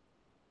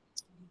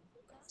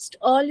 Cast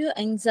all your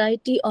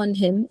anxiety on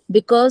him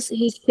because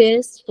he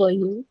cares for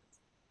you.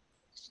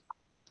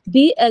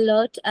 Be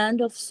alert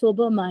and of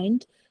sober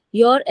mind.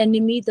 Your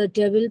enemy, the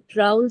devil,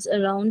 prowls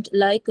around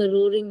like a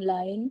roaring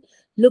lion,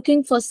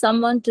 looking for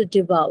someone to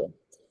devour.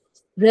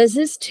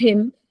 Resist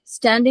him,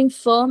 standing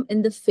firm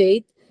in the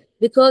faith,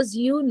 because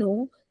you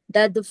know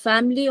that the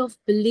family of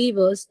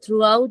believers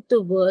throughout the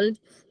world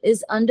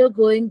is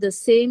undergoing the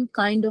same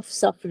kind of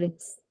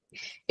sufferings.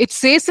 It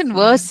says in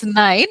verse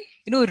 9,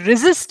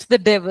 resist the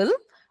devil,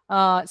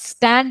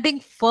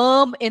 standing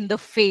firm in the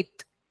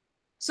faith.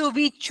 So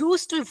we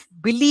choose to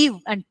believe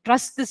and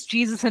trust this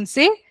Jesus and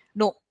say,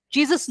 no,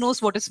 Jesus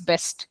knows what is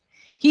best.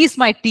 He is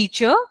my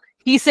teacher.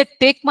 He said,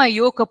 take my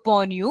yoke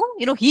upon you.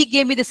 He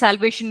gave me the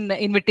salvation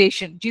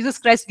invitation. Jesus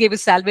Christ gave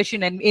his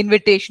salvation and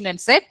invitation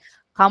and said,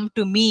 come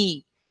to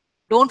me.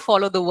 Don't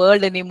follow the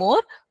world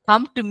anymore.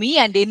 Come to me,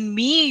 and in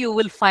me you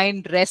will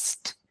find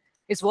rest,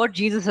 is what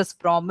Jesus has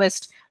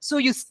promised. So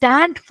you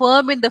stand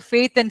firm in the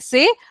faith and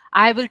say,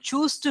 I will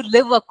choose to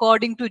live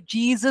according to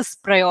Jesus'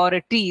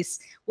 priorities.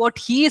 What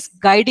he is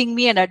guiding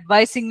me and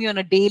advising me on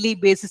a daily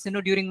basis,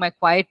 during my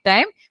quiet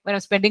time, when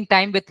I'm spending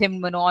time with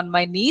him, on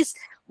my knees.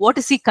 What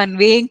is he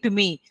conveying to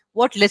me?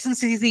 What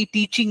lessons is he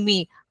teaching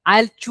me?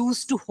 I'll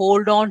choose to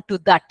hold on to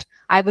that.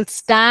 I will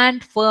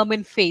stand firm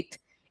in faith.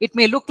 It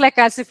may look like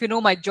as if,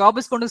 my job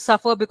is going to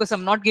suffer because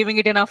I'm not giving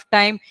it enough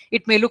time.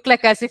 It may look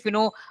like as if,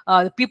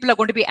 people are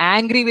going to be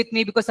angry with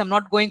me because I'm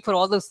not going for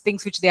all those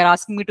things which they are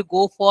asking me to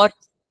go for.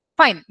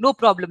 Fine, no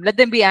problem. Let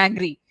them be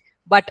angry.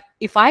 But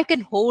if I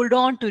can hold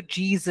on to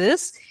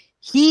Jesus,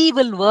 he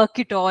will work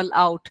it all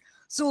out.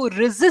 So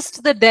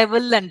resist the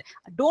devil and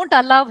don't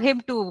allow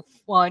him to,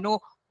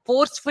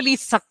 forcefully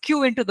suck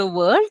you into the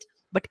world,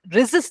 but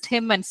resist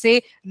him and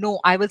say, no,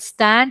 I will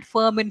stand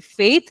firm in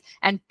faith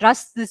and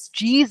trust this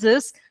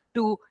Jesus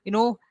to,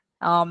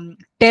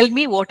 tell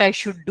me what I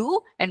should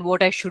do and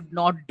what I should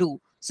not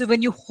do. So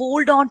when you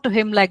hold on to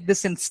him like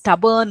this in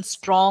stubborn,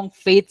 strong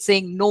faith,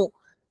 saying, no,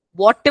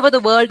 whatever the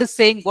world is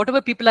saying,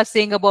 whatever people are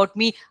saying about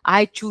me,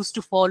 I choose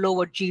to follow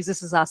what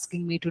Jesus is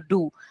asking me to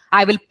do.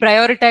 I will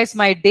prioritize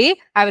my day.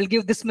 I will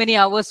give this many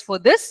hours for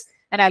this,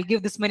 and I'll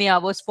give this many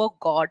hours for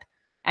God.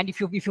 And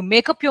if you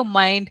make up your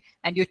mind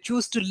and you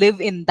choose to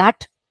live in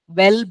that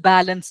well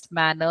balanced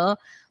manner,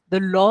 the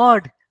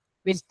Lord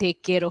will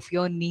take care of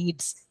your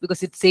needs,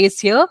 because it says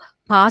here,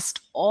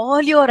 cast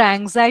all your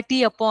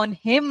anxiety upon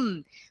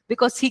him,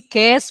 because he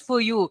cares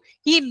for you.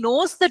 He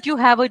knows that you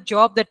have a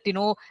job that,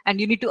 and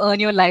you need to earn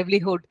your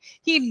livelihood.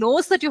 He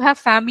knows that you have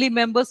family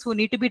members who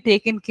need to be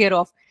taken care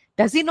of.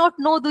 Does he not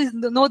know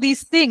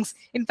these things?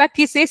 In fact,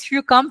 he says, if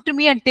you come to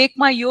me and take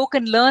my yoke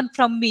and learn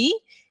from me,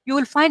 you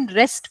will find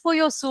rest for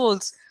your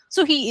souls.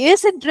 So he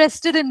is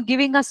interested in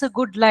giving us a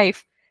good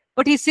life.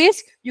 But he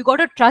says, you got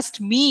to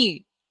trust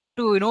me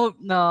to,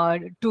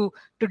 to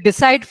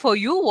decide for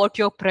you what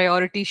your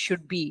priorities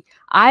should be.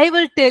 I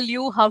will tell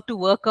you how to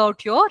work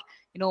out your,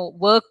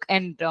 work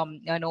and,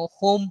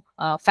 home,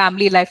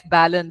 family life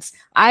balance.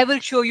 I will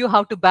show you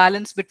how to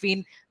balance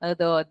between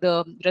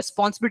the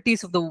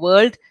responsibilities of the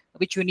world,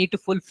 which you need to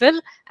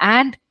fulfill,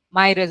 and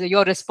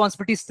your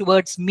responsibilities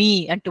towards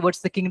me and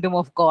towards the kingdom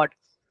of God.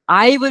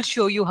 I will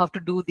show you how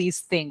to do these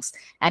things.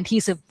 And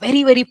he's a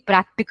very, very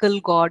practical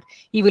God.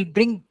 He will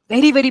bring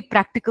very, very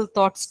practical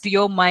thoughts to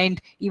your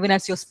mind, even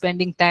as you're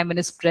spending time in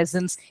his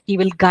presence. He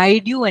will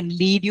guide you and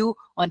lead you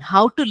on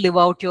how to live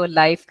out your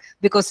life,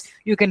 because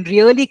you can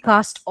really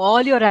cast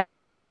all your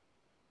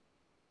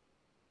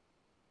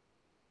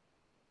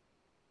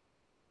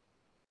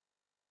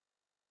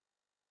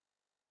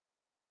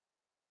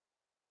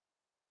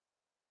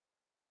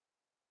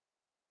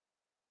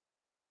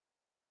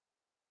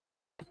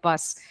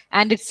us.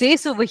 And it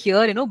says over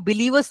here,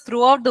 believers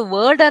throughout the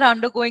world are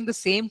undergoing the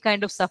same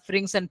kind of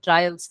sufferings and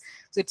trials.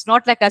 So it's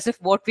not like as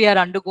if what we are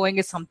undergoing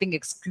is something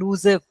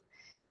exclusive.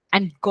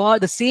 And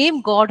God, the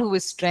same God who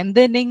is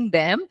strengthening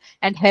them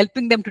and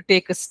helping them to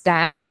take a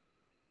stand,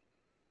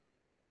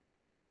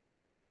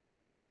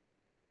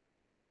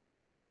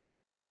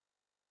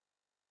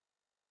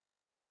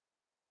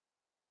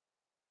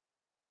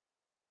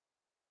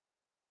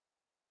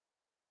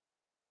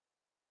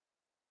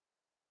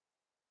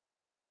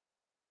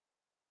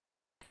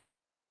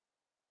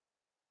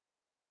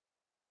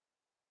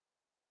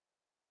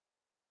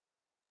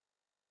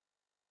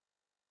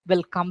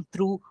 will come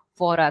through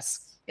for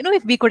us.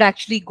 If we could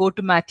actually go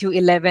to Matthew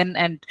 11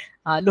 and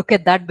look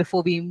at that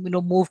before we,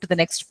 move to the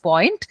next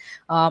point.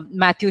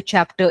 Matthew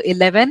chapter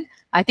 11,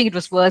 I think it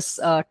was verse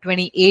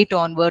 28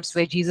 onwards,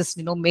 where Jesus,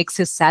 makes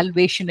his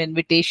salvation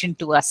invitation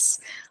to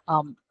us.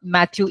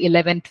 Matthew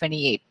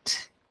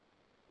 11:28.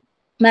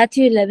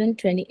 Matthew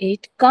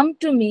 11:28. Come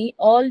to me,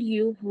 all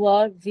you who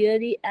are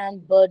weary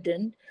and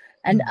burdened,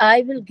 and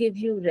I will give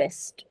you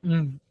rest.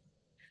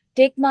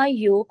 Take my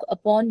yoke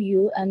upon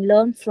you and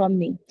learn from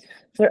me,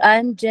 for I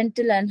am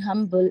gentle and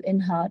humble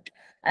in heart,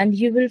 and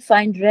you will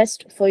find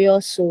rest for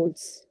your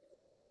souls.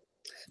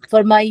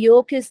 For my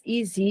yoke is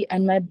easy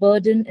and my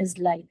burden is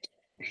light.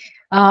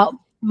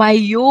 My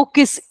yoke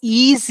is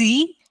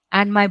easy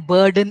and my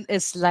burden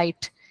is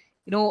light.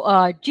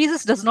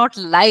 Jesus does not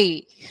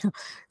lie.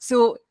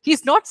 So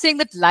he's not saying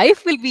that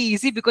life will be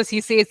easy, because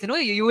he says,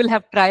 you will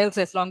have trials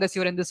as long as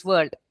you're in this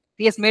world.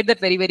 He has made that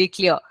very, very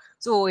clear.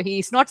 So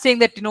he's not saying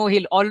that,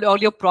 all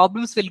your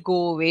problems will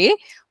go away.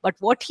 But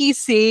what he's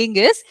saying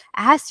is,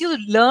 as you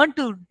learn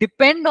to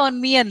depend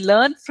on me and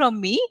learn from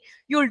me,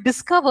 you'll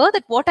discover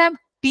that what I'm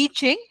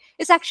teaching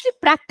is actually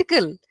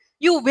practical.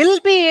 You will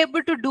be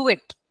able to do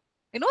it.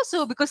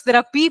 So because there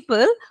are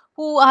people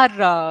who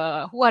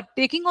are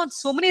taking on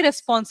so many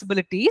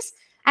responsibilities,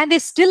 and they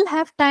still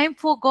have time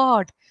for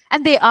God,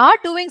 and they are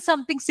doing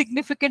something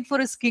significant for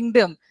his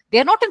kingdom. They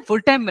are not in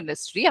full-time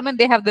ministry. I mean,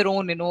 they have their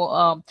own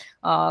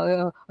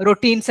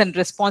routines and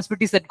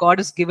responsibilities that God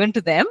has given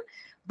to them,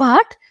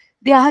 but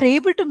they are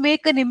able to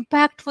make an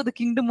impact for the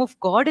kingdom of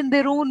God in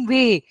their own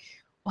way.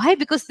 Why?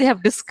 Because they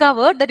have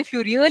discovered that if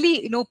you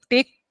really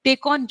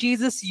take on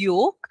Jesus'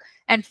 yoke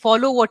and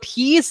follow what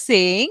he is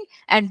saying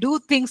and do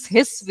things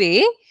his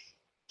way,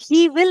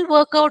 he will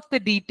work out the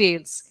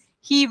details.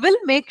 He will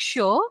make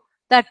sure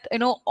that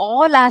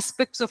all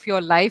aspects of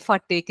your life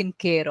are taken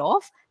care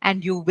of,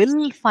 and you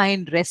will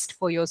find rest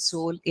for your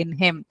soul in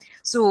him.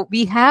 So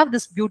we have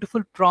this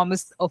beautiful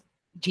promise of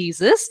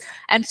Jesus,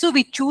 and so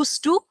we choose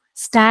to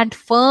stand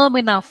firm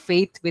in our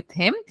faith with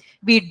him.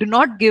 We do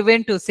not give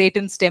in to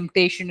Satan's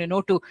temptation,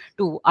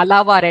 to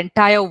allow our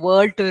entire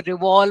world to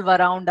revolve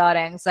around our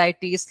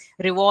anxieties,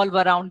 revolve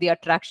around the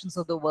attractions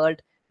of the world.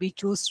 We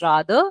choose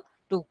rather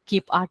to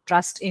keep our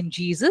trust in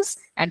Jesus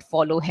and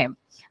follow him.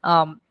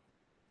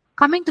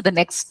 Coming to the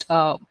next,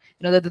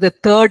 the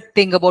third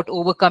thing about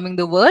overcoming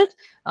the world.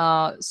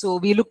 So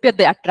we looked at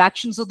the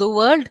attractions of the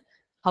world,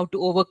 how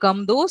to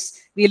overcome those.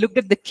 We looked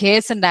at the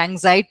cares and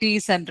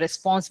anxieties and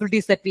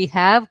responsibilities that we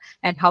have,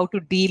 and how to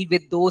deal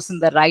with those in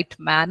the right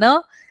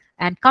manner.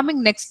 And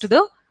coming next to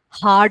the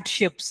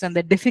hardships and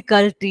the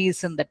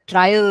difficulties and the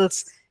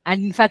trials,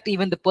 and in fact,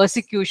 even the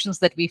persecutions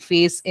that we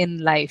face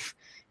in life.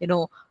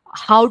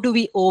 How do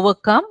we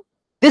overcome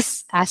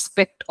this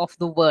aspect of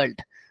the world?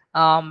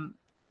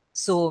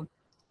 So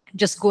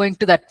just going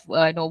to that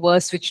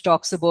verse which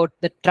talks about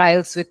the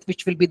trials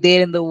which will be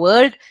there in the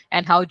world,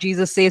 and how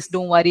Jesus says,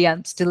 don't worry,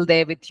 I'm still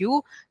there with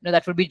you.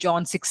 That will be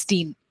John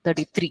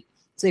 16:33.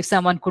 So if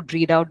someone could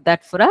read out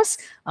that for us,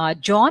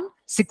 John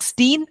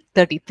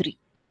 16:33.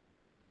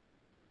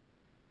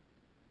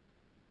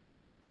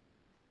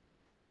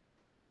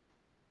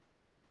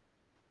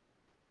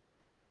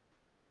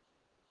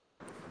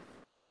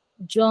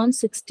 John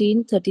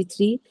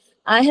 16:33.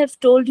 I have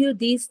told you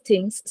these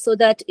things so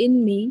that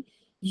in me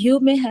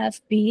you may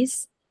have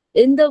peace.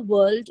 In the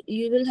world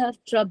you will have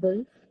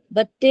trouble,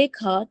 but take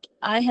heart,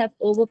 I have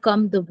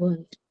overcome the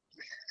world.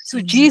 So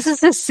Amen.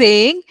 Jesus is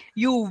saying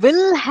you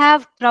will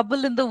have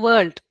trouble in the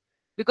world,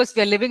 because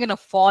we are living in a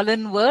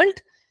fallen world,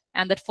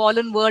 and that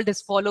fallen world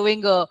is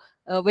following a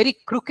very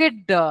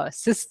crooked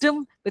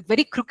system with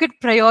very crooked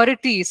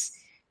priorities.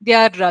 They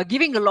are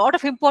giving a lot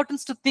of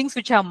importance to things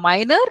which are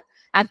minor,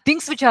 and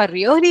things which are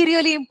really,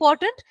 really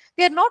important,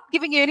 they are not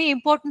giving any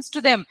importance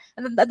to them.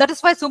 And that is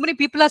why so many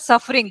people are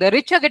suffering. The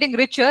rich are getting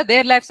richer,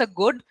 their lives are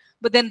good,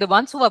 but then the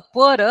ones who are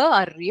poorer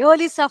are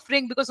really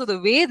suffering because of the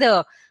way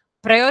the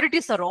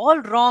priorities are all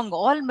wrong,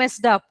 all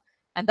messed up.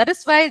 And that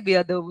is why we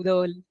are the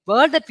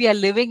world that we are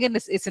living in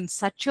is in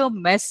such a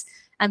mess,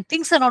 and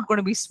things are not going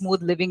to be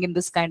smooth living in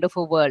this kind of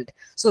a world.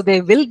 So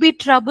there will be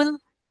trouble,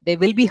 there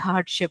will be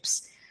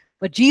hardships,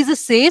 but Jesus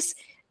says,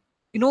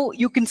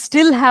 you can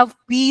still have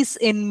peace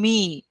in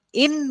me.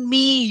 In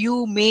me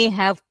you may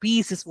have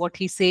peace, is what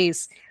he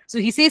says. So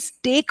he says,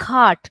 take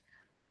heart,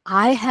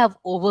 I have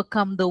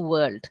overcome the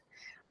world.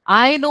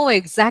 I know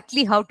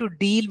exactly how to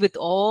deal with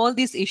all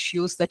these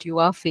issues that you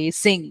are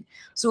facing.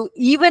 So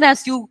even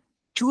as you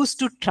choose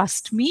to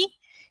trust me,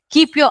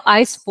 keep your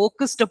eyes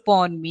focused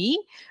upon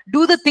me,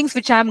 do the things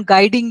which I'm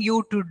guiding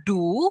you to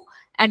do.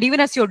 And even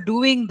as you're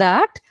doing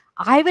that,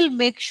 I will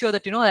make sure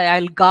that,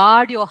 I'll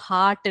guard your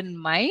heart and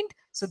mind,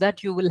 so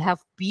that you will have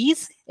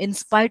peace in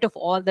spite of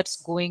all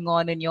that's going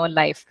on in your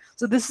life.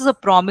 So this is a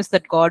promise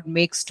that God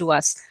makes to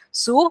us.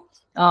 So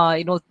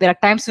there are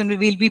times when we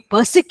will be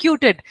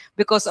persecuted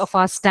because of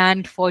our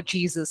stand for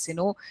Jesus.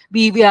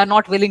 We are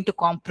not willing to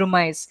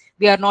compromise.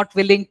 We are not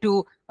willing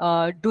to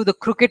do the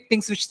crooked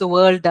things which the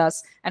world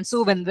does. And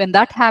so when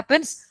that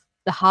happens,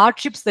 the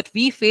hardships that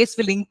we face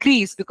will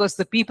increase, because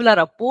the people are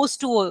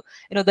opposed to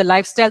the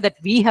lifestyle that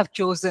we have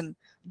chosen,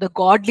 the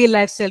godly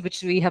lifestyle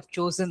which we have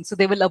chosen. So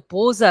they will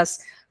oppose us.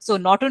 So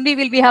not only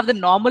will we have the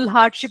normal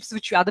hardships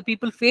which other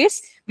people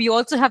face, we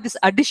also have this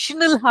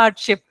additional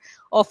hardship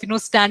of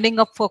standing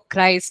up for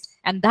Christ,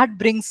 and that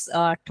brings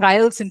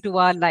trials into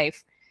our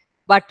life.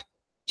 But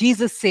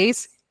Jesus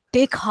says,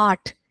 take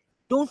heart,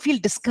 don't feel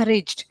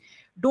discouraged,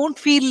 don't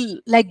feel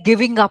like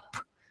giving up.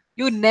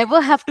 You never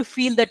have to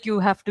feel that you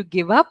have to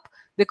give up,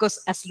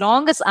 because as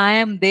long as I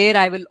am there,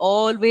 I will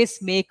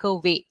always make a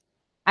way.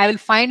 I will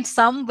find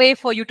some way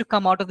for you to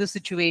come out of the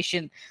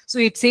situation. So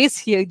it says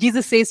here,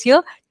 Jesus says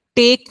here,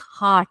 take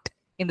heart,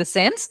 in the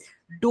sense,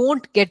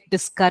 don't get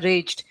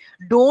discouraged.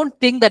 Don't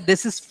think that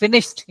this is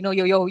finished. Now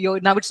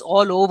it's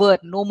all over.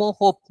 No more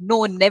hope.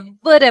 No, never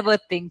ever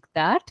think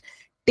that.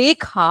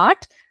 Take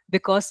heart,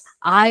 because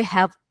I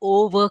have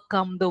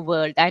overcome the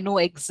world. I know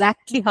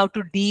exactly how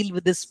to deal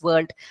with this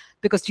world,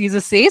 because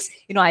Jesus says,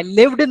 I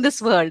lived in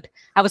this world.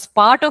 I was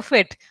part of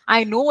it.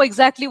 I know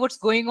exactly what's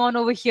going on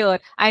over here.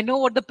 I know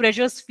what the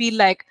pressures feel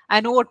like.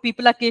 I know what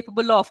people are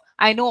capable of.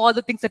 I know all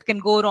the things that can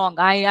go wrong.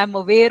 I am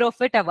aware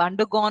of it. I've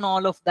undergone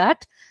all of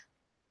that.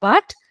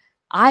 But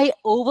I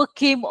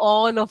overcame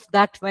all of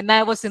that when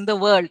I was in the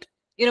world.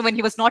 When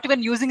he was not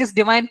even using his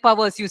divine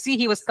powers, you see,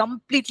 he was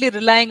completely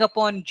relying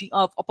upon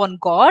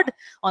God,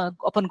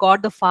 upon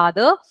God the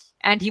Father,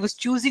 and he was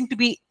choosing to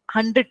be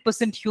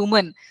 100%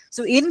 human.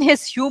 So in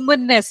his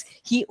humanness,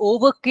 he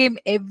overcame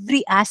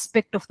every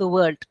aspect of the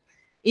world,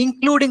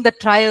 including the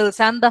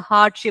trials and the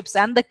hardships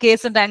and the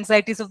cares and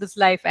anxieties of this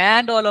life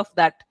and all of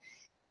that.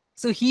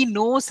 So he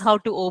knows how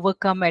to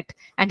overcome it.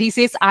 And he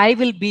says, I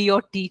will be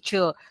your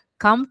teacher.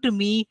 Come to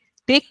me,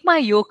 take my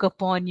yoke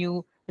upon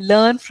you,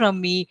 learn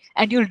from me,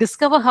 and you'll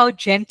discover how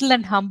gentle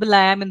and humble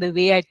I am in the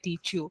way I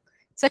teach you.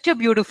 Such a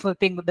beautiful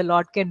thing that the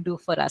Lord can do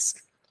for us.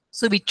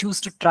 So we choose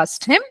to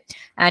trust him,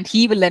 and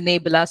he will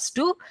enable us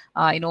to,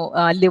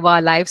 live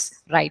our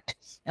lives right.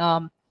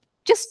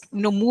 Just,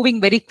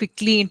 moving very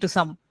quickly into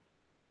some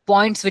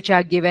points which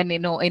are given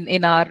in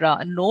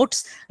our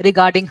notes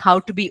regarding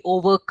how to be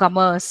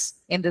overcomers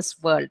in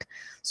this world.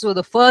 So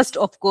the first,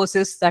 of course,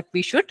 is that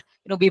we should,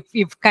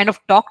 we've kind of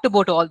talked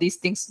about all these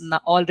things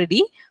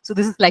already. So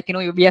this is like,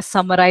 we are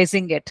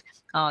summarizing it.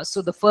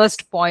 So the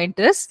first point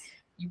is,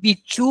 we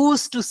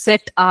choose to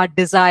set our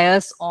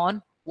desires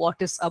on what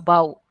is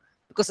above.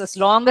 Because as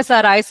long as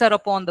our eyes are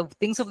upon the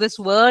things of this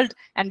world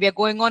and we are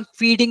going on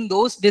feeding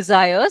those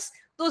desires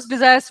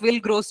will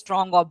grow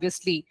strong,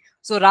 obviously.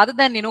 So rather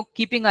than,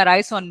 keeping our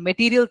eyes on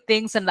material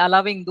things and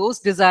allowing those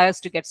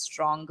desires to get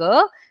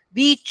stronger,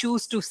 we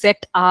choose to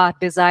set our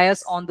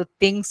desires on the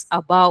things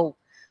above.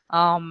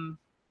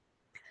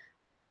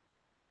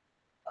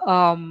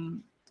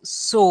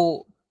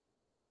 So,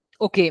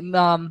 okay.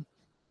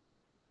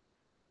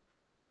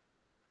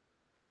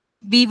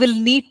 We will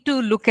need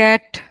to look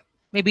at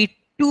maybe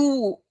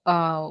two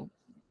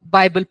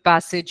Bible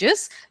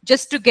passages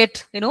just to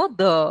get,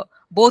 the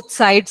both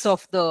sides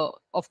of the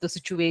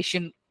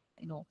situation.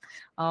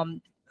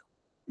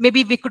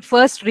 Maybe we could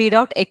first read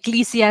out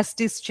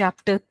Ecclesiastes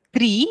chapter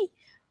 3,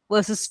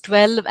 verses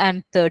 12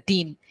 and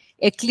 13.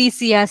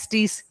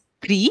 Ecclesiastes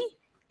 3,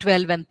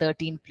 12 and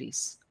 13,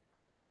 please.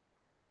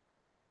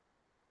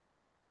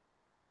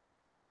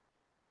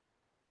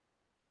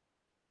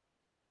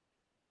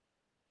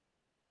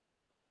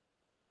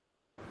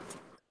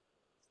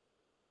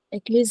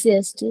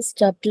 Ecclesiastes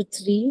chapter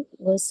 3,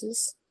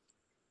 verses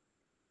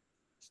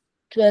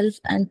 12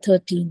 and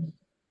 13.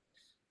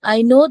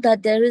 I know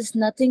that there is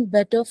nothing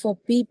better for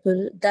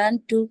people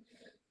than to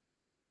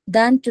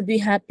be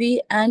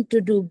happy and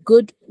to do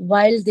good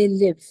while they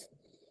live,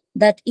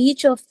 that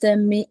each of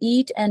them may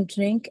eat and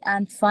drink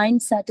and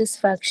find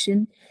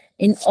satisfaction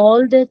in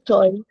all their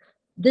toil.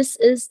 This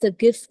is the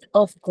gift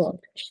of God.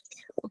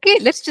 Okay,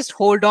 let's just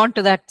hold on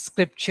to that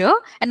scripture.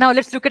 And now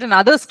let's look at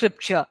another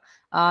scripture.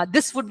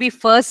 This would be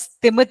 1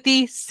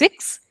 Timothy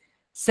 6,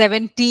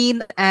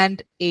 17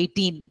 and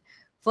 18.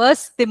 1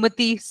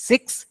 Timothy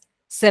 6,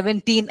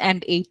 17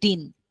 and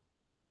 18.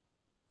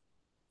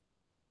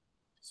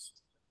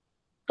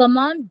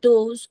 Command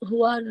those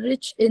who are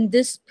rich in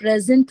this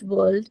present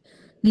world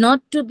not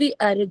to be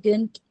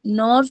arrogant,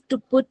 nor to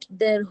put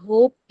their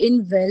hope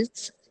in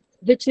wealth,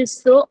 which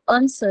is so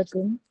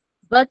uncertain,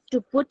 but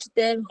to put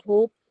their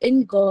hope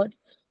in God,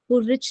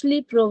 who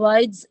richly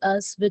provides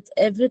us with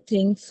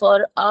everything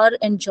for our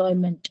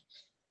enjoyment.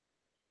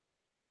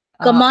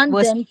 Command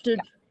Verse, them to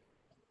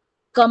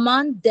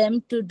command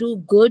them to do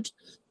good,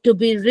 to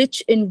be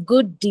rich in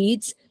good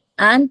deeds,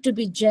 and to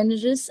be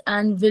generous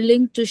and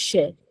willing to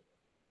share.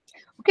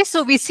 Okay,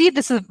 so we see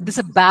this is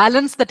a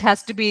balance that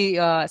has to be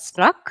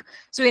struck.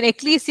 So in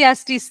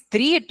Ecclesiastes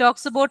 3, it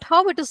talks about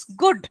how it is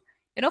good,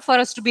 for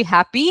us to be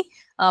happy,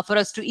 for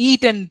us to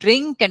eat and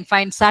drink and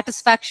find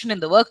satisfaction in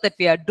the work that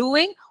we are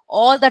doing.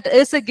 All that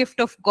is a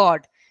gift of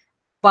God.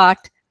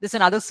 But there's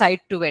another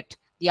side to it.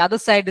 The other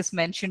side is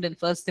mentioned in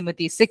 1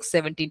 Timothy 6,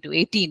 17 to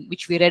 18,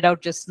 which we read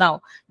out just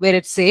now, where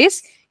it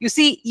says, you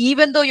see,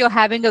 even though you're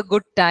having a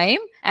good time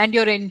and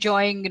you're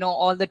enjoying,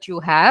 all that you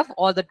have,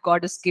 all that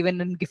God has given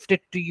and gifted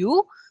to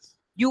you,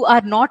 you are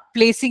not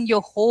placing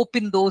your hope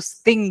in those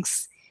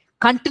things.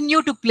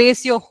 Continue to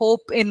place your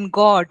hope in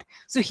God.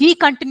 So he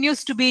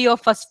continues to be your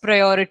first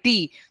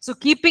priority. So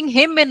keeping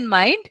him in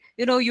mind,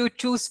 you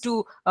choose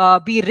to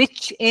be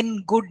rich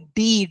in good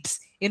deeds,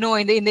 in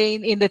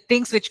the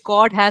things which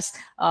God has,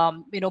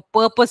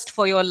 purposed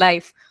for your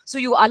life. So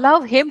you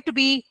allow him to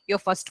be your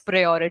first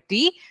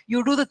priority.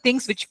 You do the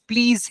things which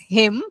please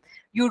him.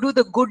 You do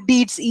the good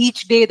deeds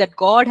each day that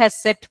God has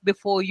set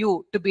before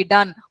you to be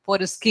done for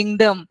his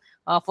kingdom,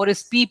 for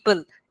his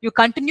people. You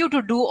continue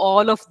to do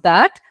all of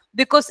that,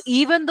 because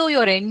even though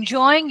you're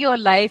enjoying your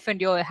life and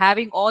you're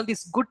having all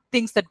these good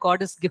things that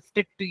God has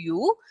gifted to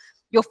you,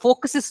 Your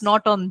focus is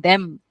not on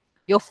them.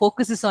 Your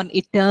focus is on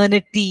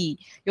eternity.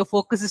 Your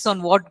focus is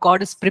on what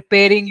God is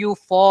preparing you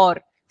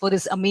for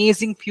this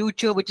amazing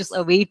future which is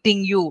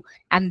awaiting you.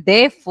 And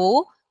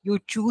therefore, you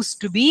choose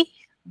to be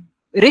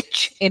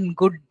rich in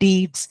good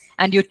deeds,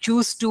 and you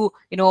choose to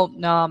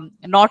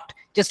not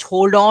just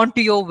hold on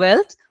to your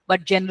wealth,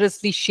 but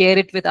generously share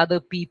it with other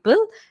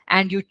people.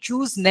 And you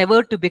choose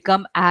never to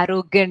become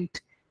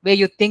arrogant, where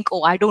you think,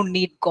 oh, I don't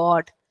need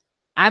God,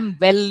 I'm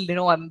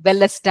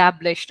well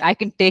established, I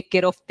can take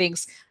care of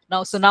things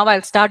now, so now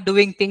I'll start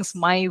doing things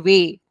my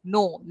way.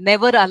 No,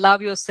 never allow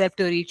yourself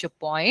to reach a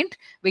point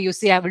where you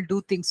say, I will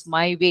do things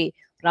my way.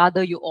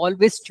 Rather, you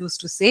always choose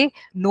to say,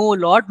 no,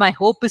 Lord, my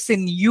hope is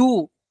in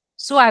you,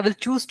 so I will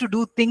choose to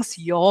do things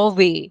your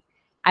way.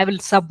 I will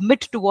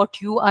submit to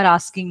what you are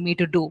asking me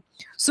to do.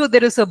 So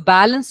there is a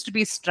balance to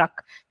be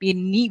struck.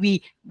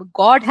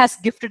 God has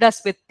gifted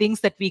us with things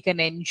that we can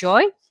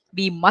enjoy.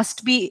 We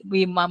must be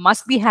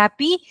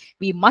happy.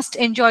 We must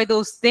enjoy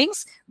those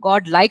things.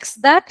 God likes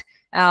that.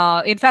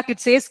 In fact, it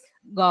says,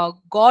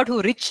 God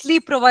who richly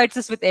provides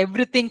us with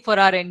everything for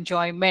our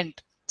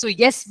enjoyment. So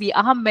yes, we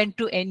are meant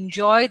to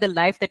enjoy the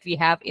life that we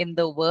have in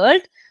the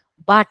world,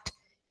 but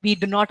we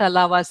do not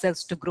allow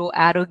ourselves to grow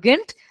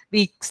arrogant.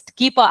 We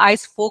keep our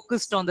eyes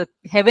focused on the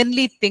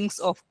heavenly things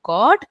of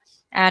God,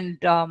 and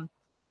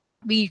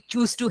we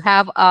choose to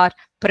have our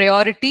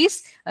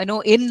priorities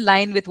in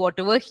line with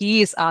whatever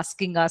he is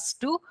asking us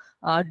to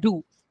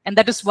do. And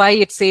that is why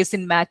it says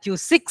in Matthew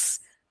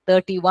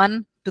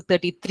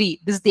 6:31-33,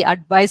 this is the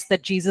advice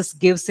that Jesus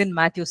gives in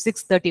Matthew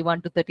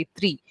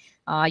 6:31-33.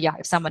 Yeah,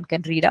 if someone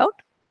can read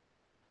out.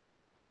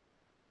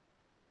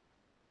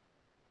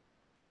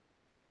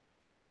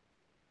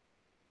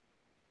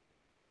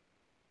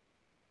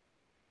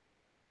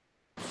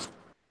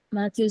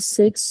 Matthew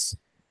 6,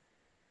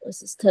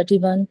 verses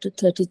 31 to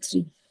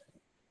 33.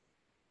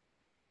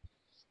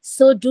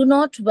 So do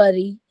not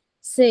worry,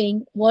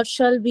 saying, what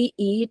shall we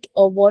eat,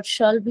 or what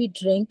shall we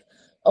drink,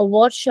 or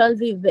what shall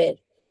we wear?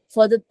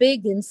 For the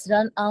pagans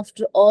run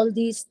after all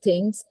these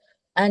things,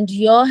 and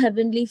your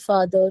heavenly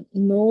Father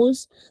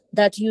knows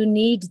that you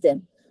need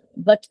them.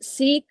 But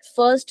seek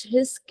first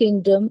his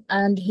kingdom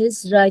and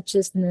his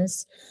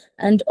righteousness,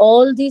 and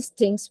all these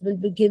things will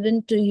be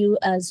given to you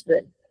as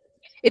well.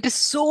 It is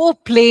so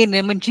plain.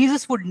 I mean,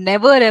 Jesus would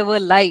never ever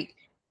lie.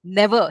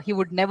 Never. He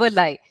would never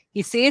lie.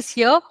 He says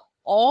here,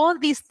 all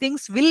these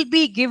things will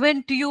be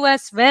given to you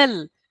as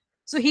well.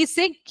 So he's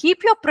saying,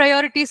 keep your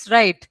priorities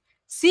right.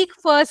 Seek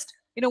first,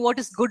 what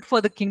is good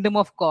for the kingdom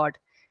of God.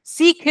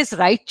 Seek his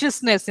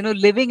righteousness,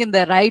 living in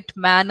the right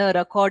manner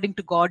according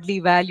to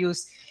godly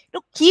values.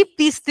 Keep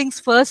these things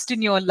first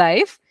in your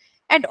life,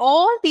 and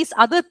all these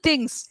other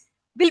things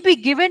will be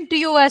given to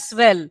you as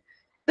well.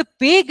 The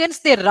pagans,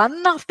 they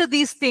run after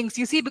these things,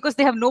 you see, because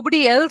they have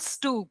nobody else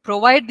to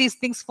provide these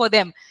things for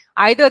them.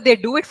 Either they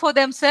do it for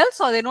themselves,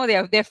 or they know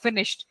they're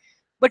finished.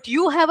 But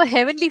you have a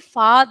heavenly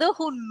Father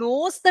who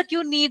knows that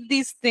you need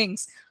these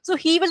things, so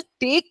he will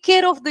take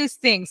care of these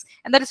things.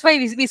 And that is why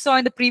we saw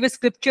in the previous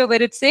scripture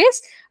where it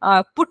says,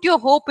 put your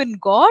hope in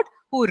God,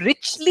 who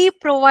richly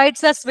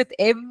provides us with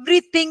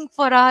everything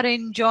for our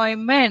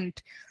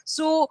enjoyment.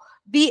 So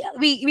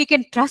we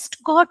can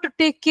trust God to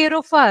take care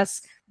of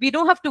us. We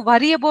don't have to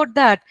worry about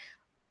that.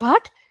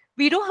 But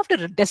we don't have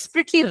to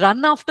desperately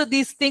run after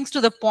these things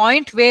to the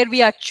point where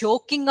we are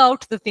choking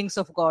out the things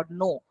of God.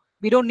 No,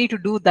 we don't need to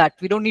do that.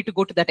 We don't need to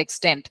go to that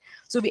extent.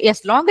 So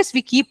as long as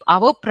we keep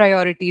our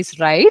priorities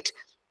right,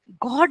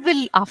 God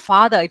will, our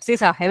Father, it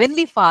says our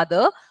heavenly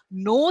Father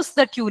knows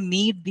that you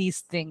need these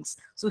things.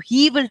 So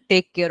he will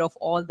take care of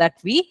all that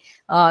we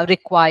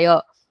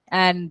require.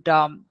 And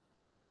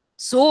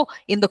so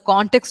in the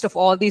context of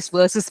all these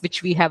verses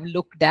which we have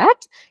looked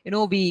at,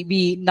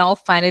 we now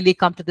finally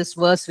come to this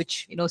verse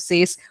which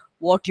says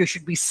what you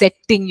should be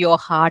setting your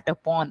heart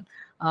upon.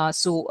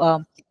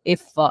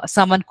 If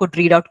someone could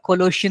read out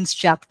Colossians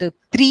chapter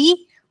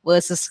 3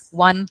 verses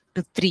 1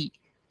 to 3.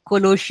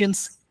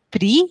 Colossians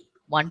 3,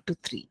 1 to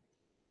 3.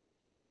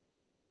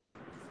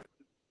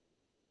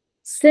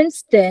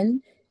 Since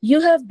then,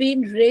 you have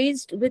been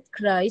raised with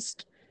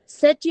Christ.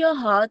 Set your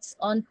hearts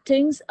on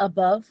things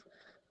above,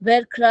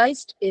 where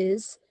Christ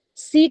is,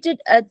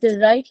 seated at the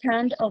right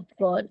hand of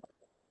God.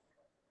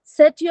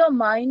 Set your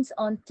minds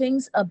on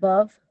things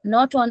above,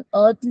 not on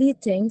earthly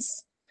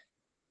things.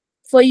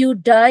 For you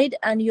died,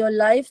 and your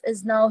life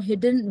is now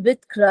hidden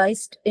with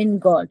Christ in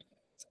God.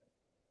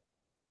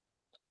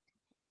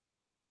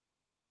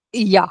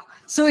 Yeah.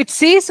 So it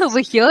says over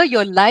here,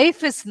 your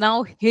life is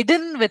now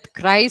hidden with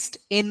Christ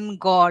in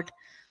God.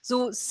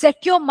 So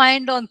set your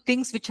mind on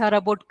things which are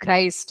about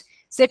Christ.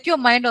 Set your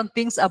mind on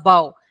things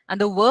above.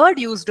 And the word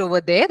used over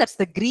there, that's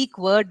the Greek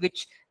word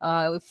which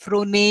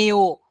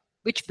phroneo,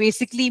 which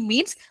basically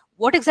means,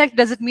 what exactly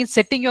does it mean,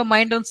 setting your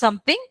mind on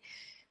something?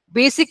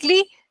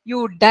 Basically,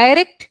 you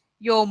direct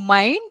your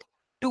mind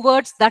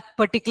towards that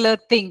particular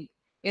thing.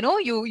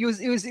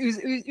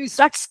 You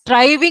start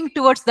striving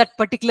towards that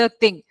particular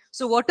thing.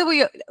 So whatever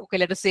you, okay,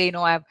 let us say,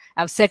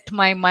 I've set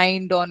my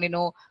mind on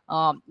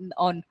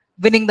on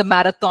winning the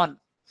marathon.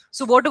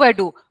 So what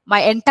do?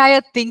 My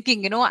entire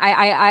thinking,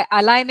 I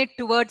align it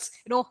towards,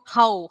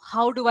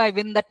 how do I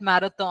win that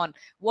marathon?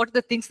 What are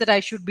the things that I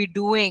should be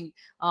doing?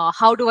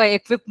 How do I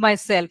equip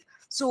myself?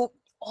 So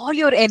all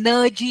your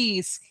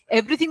energies,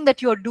 everything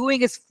that you're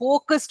doing is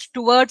focused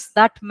towards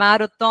that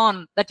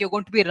marathon that you're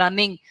going to be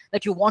running,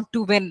 that you want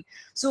to win.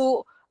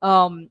 So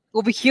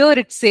over here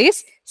it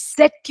says,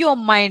 set your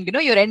mind,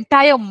 your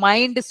entire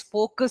mind is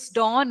focused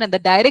on, and the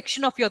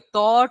direction of your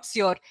thoughts,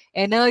 your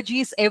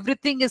energies,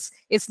 everything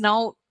is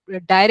now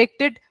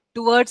directed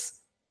towards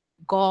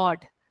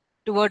God,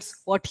 towards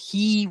what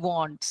He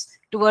wants,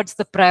 towards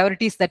the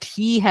priorities that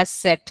He has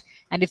set.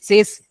 And it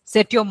says,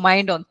 set your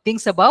mind on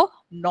things above,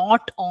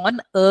 not on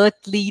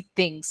earthly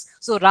things.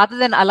 So rather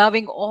than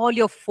allowing all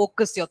your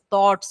focus, your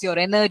thoughts, your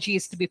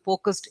energies to be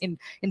focused in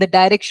the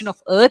direction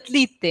of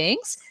earthly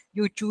things,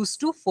 you choose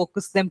to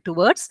focus them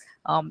towards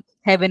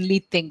heavenly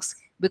things,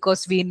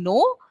 because we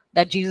know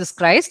that Jesus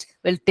Christ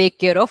will take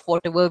care of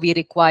whatever we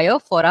require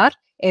for our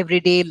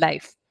everyday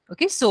life.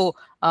 Okay, so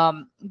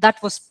that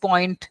was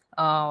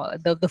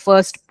the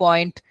first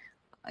point,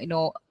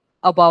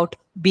 about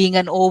being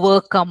an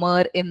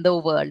overcomer in the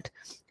world.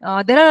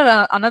 There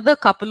are another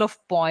couple of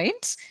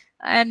points,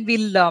 and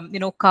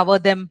we'll cover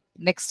them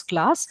next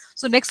class.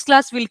 So next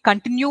class we'll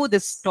continue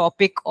this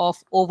topic of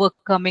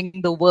overcoming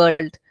the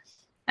world,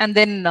 and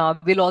then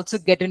we'll also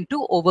get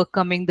into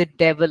overcoming the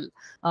devil.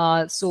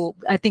 So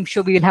I think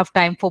sure we will have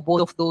time for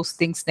both of those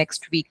things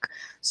next week.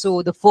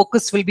 So the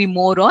focus will be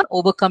more on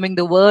overcoming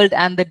the world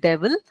and the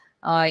devil,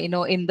 in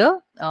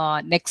the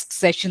next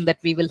session that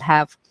we will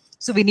have.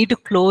 So we need to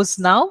close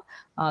now.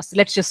 So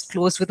let's just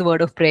close with a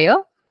word of prayer.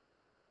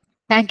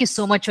 Thank you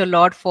so much, O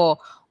Lord, for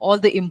all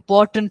the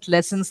important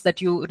lessons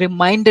that you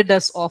reminded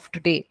us of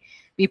today.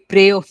 We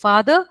pray, O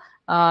Father,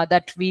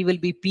 that we will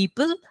be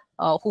people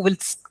who will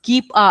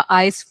keep our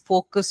eyes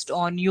focused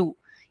on you.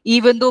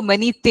 Even though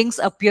many things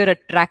appear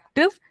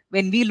attractive,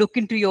 when we look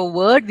into your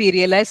word, we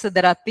realize that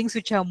there are things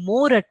which are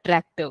more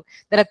attractive.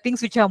 There are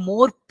things which are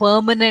more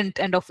permanent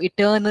and of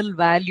eternal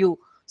value.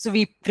 So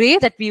we pray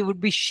that we would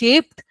be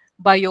shaped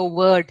by your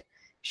word,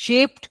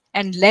 shaped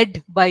and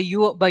led by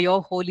you, by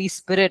your Holy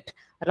Spirit,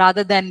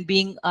 rather than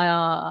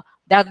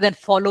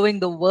following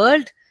the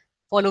world,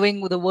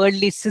 following the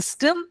worldly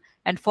system,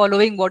 and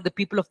following what the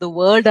people of the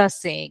world are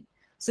saying.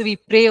 So we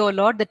pray, oh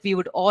Lord, that we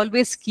would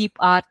always keep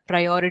our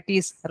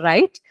priorities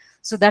right,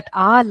 so that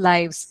our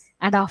lives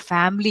and our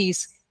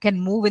families can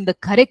move in the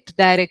correct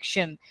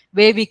direction,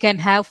 where we can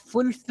have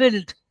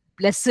fulfilled,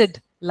 blessed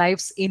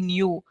lives in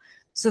you,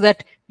 so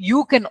that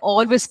you can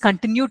always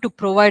continue to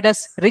provide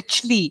us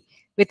richly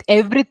with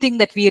everything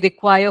that we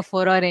require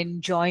for our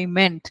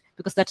enjoyment,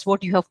 because that's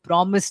what you have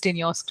promised in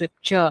your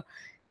scripture.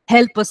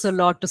 Help us, O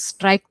Lord, to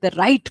strike the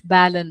right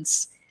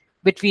balance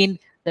between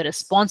the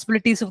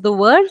responsibilities of the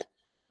world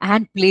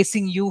and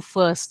placing you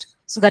first,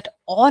 so that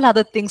all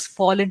other things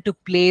fall into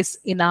place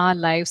in our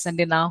lives and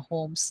in our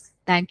homes.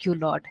 Thank you,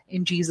 Lord.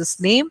 In Jesus'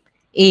 name,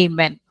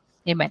 amen.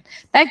 Amen.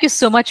 Thank you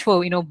so much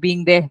for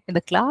being there in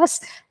the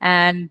class.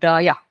 And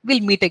yeah, we'll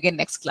meet again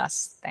next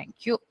class. Thank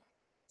you.